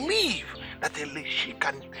believe that Elechi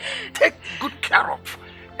can take good care of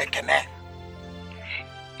Ekene.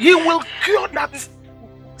 He will cure that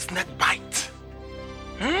snake bite.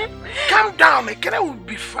 Calm down, Ekene will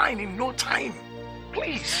be fine in no time.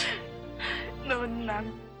 Please. No,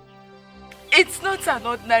 Nam. It's not an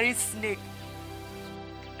ordinary snake.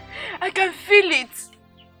 I can feel it.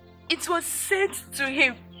 It was sent to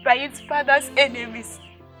him by his father's enemies.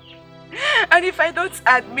 And if I don't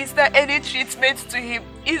administer any treatment to him,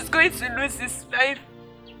 he's going to lose his life.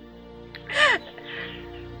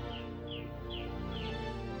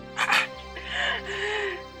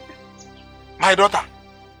 My daughter,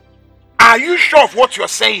 are you sure of what you're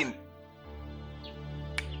saying?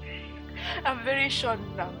 I'm very sure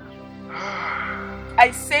now.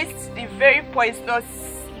 I sensed the very poisonous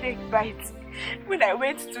snake bite when I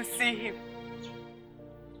went to see him.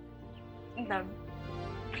 Nam,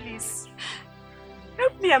 please,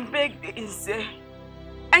 help me and beg the Inze.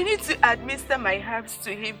 I need to administer my herbs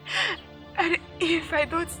to him. And if I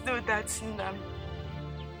don't do that, Nam,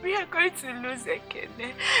 we are going to lose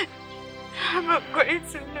Ekene. I'm not going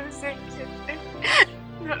to lose Ekene.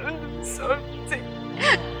 I'll do something.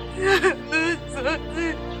 I'll do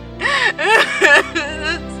something.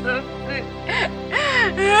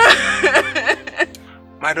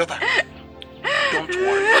 My daughter, don't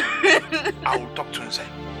worry. I will talk to Nze.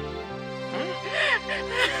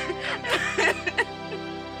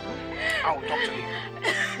 I will talk to him.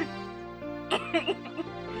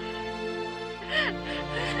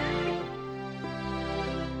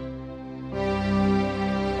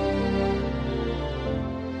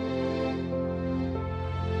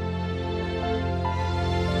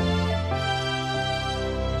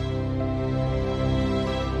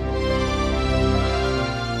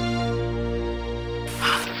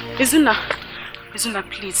 Izuna,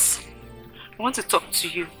 please. I want to talk to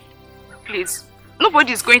you. Please.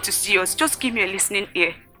 Nobody is going to see us. Just give me a listening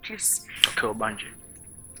ear, please. Okay, Obanje.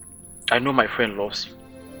 I know my friend loves you.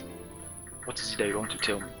 What is it that you want to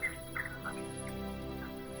tell me?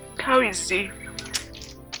 How is he?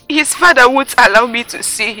 his father won't allow me to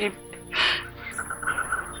see him.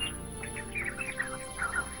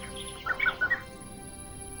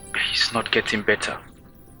 He's not getting better.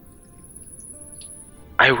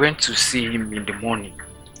 I went to see him in the morning.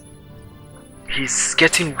 He's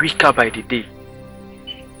getting weaker by the day.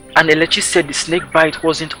 And Elechi said the snake bite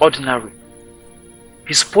wasn't ordinary.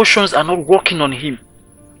 His potions are not working on him.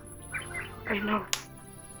 I know.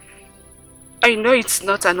 I know it's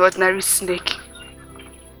not an ordinary snake.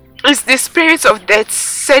 It's the spirit of death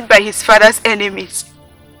sent by his father's enemies.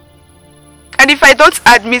 And if I don't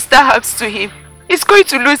administer herbs to him, he's going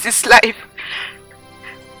to lose his life.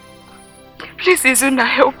 Please, Izuna,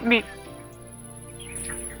 help me.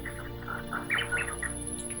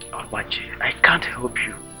 Omenyi, I can't help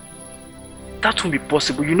you. That won't be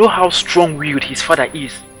possible. You know how strong-willed his father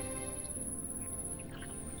is.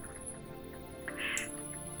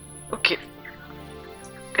 Okay.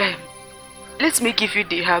 Let me give you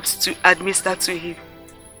the herbs to administer to him.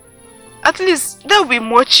 At least that will be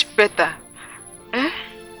much better. Eh?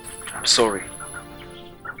 I'm sorry.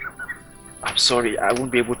 I'm sorry, I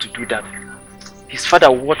won't be able to do that. His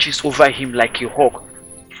father watches over him like a hawk.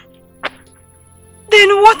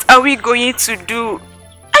 Then what are we going to do?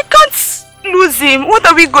 I can't lose him. What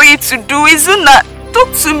are we going to do? Izuna,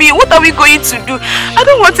 talk to me. What are we going to do? I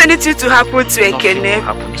don't want anything to happen to Ekene. Nothing will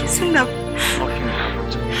happen to Izuna. Nothing will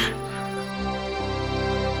happen to me.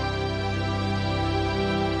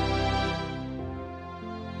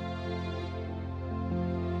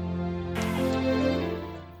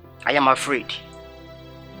 I am afraid.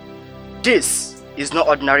 This is not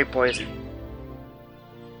ordinary poison.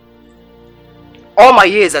 All my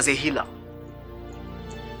years as a healer,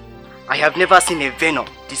 I have never seen a venom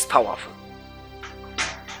this powerful.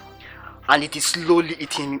 And it is slowly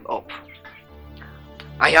eating me up.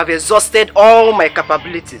 I have exhausted all my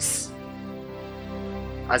capabilities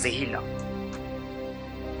as a healer.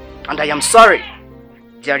 And I am sorry,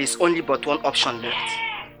 there is only but one option left.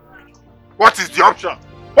 What is the option?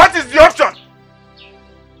 What is the option?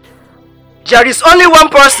 There is only one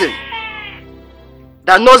person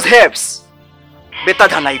that knows herbs better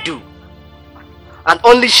than I do. And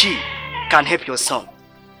only she can help your son.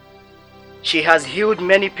 She has healed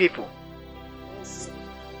many people.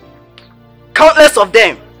 Countless of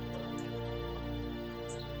them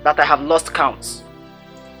that I have lost count.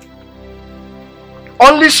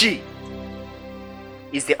 Only she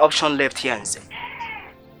is the option left here in Zen.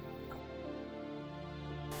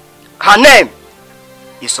 Her name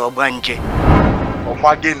is Obanje.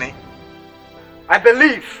 Omagene. I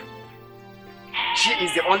believe she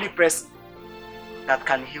is the only person that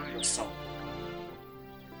can heal your son.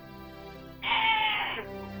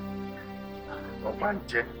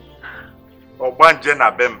 Obanje. Obanje na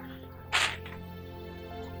bem.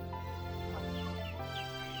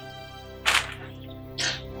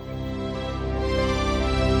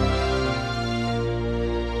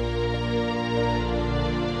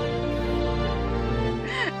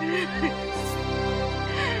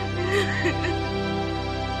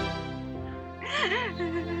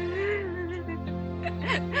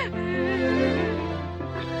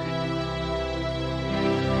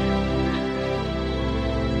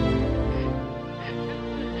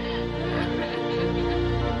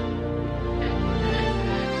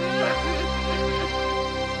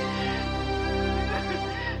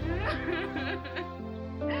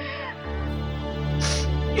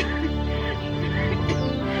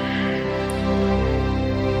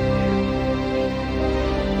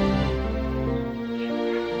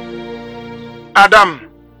 Adam,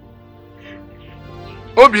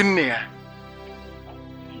 Obinne,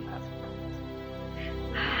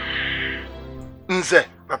 Nze,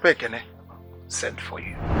 Papa Ekene sent for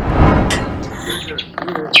you.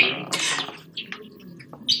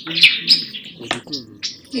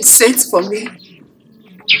 He sent for me.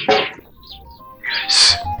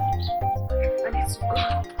 Yes. I need to go.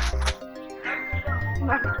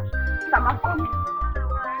 Mama, come.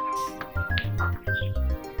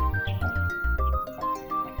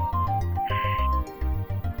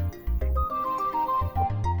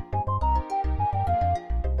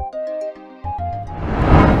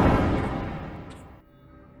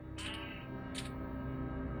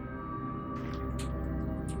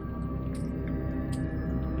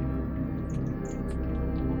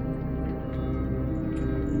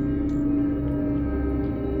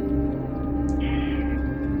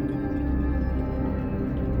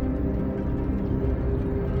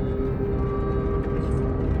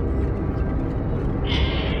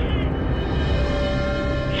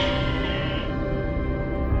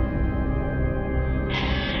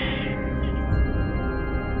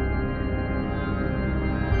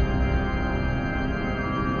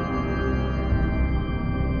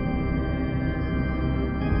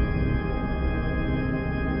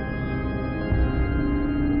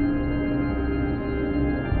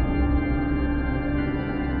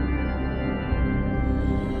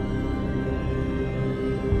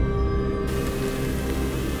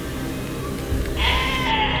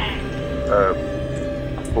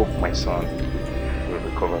 my son will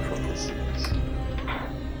recover from this sickness.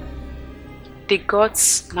 The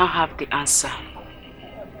gods now have the answer.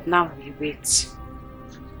 Now we wait.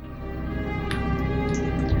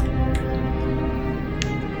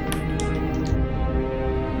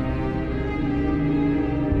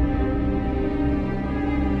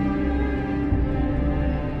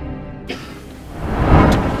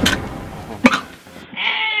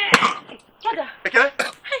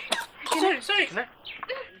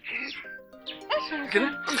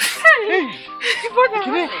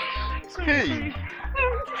 Sorry.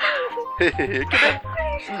 Hey,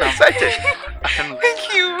 I'm excited. Thank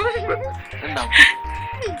you.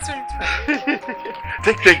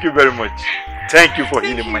 Thank you very much. Thank you for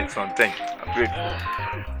healing my son. Thank you. I'm grateful.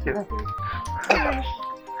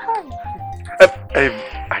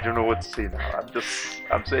 I don't know what to say now.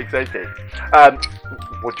 I'm so excited.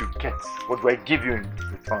 What do you get? What do I give you in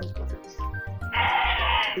return for this?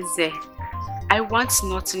 Ze, I want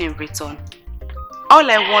nothing in return. All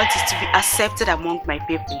I want is to be accepted among my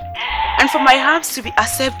people, and for my herbs to be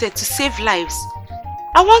accepted to save lives.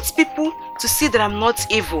 I want people to see that I'm not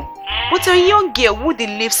evil, but a young girl who the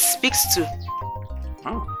leaf speaks to.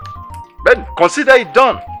 Then consider it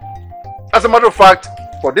done. As a matter of fact,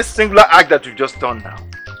 for this singular act that you've just done now,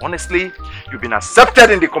 honestly, you've been accepted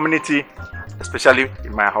in the community, especially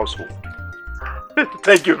in my household.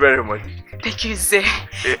 Thank you very much. Thank you, Ze.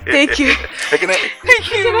 Thank you. Thank you.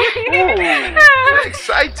 Oh,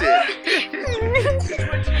 excited.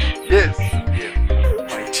 Yes.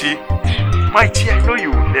 My Chi, I know you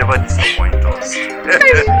will never disappoint us.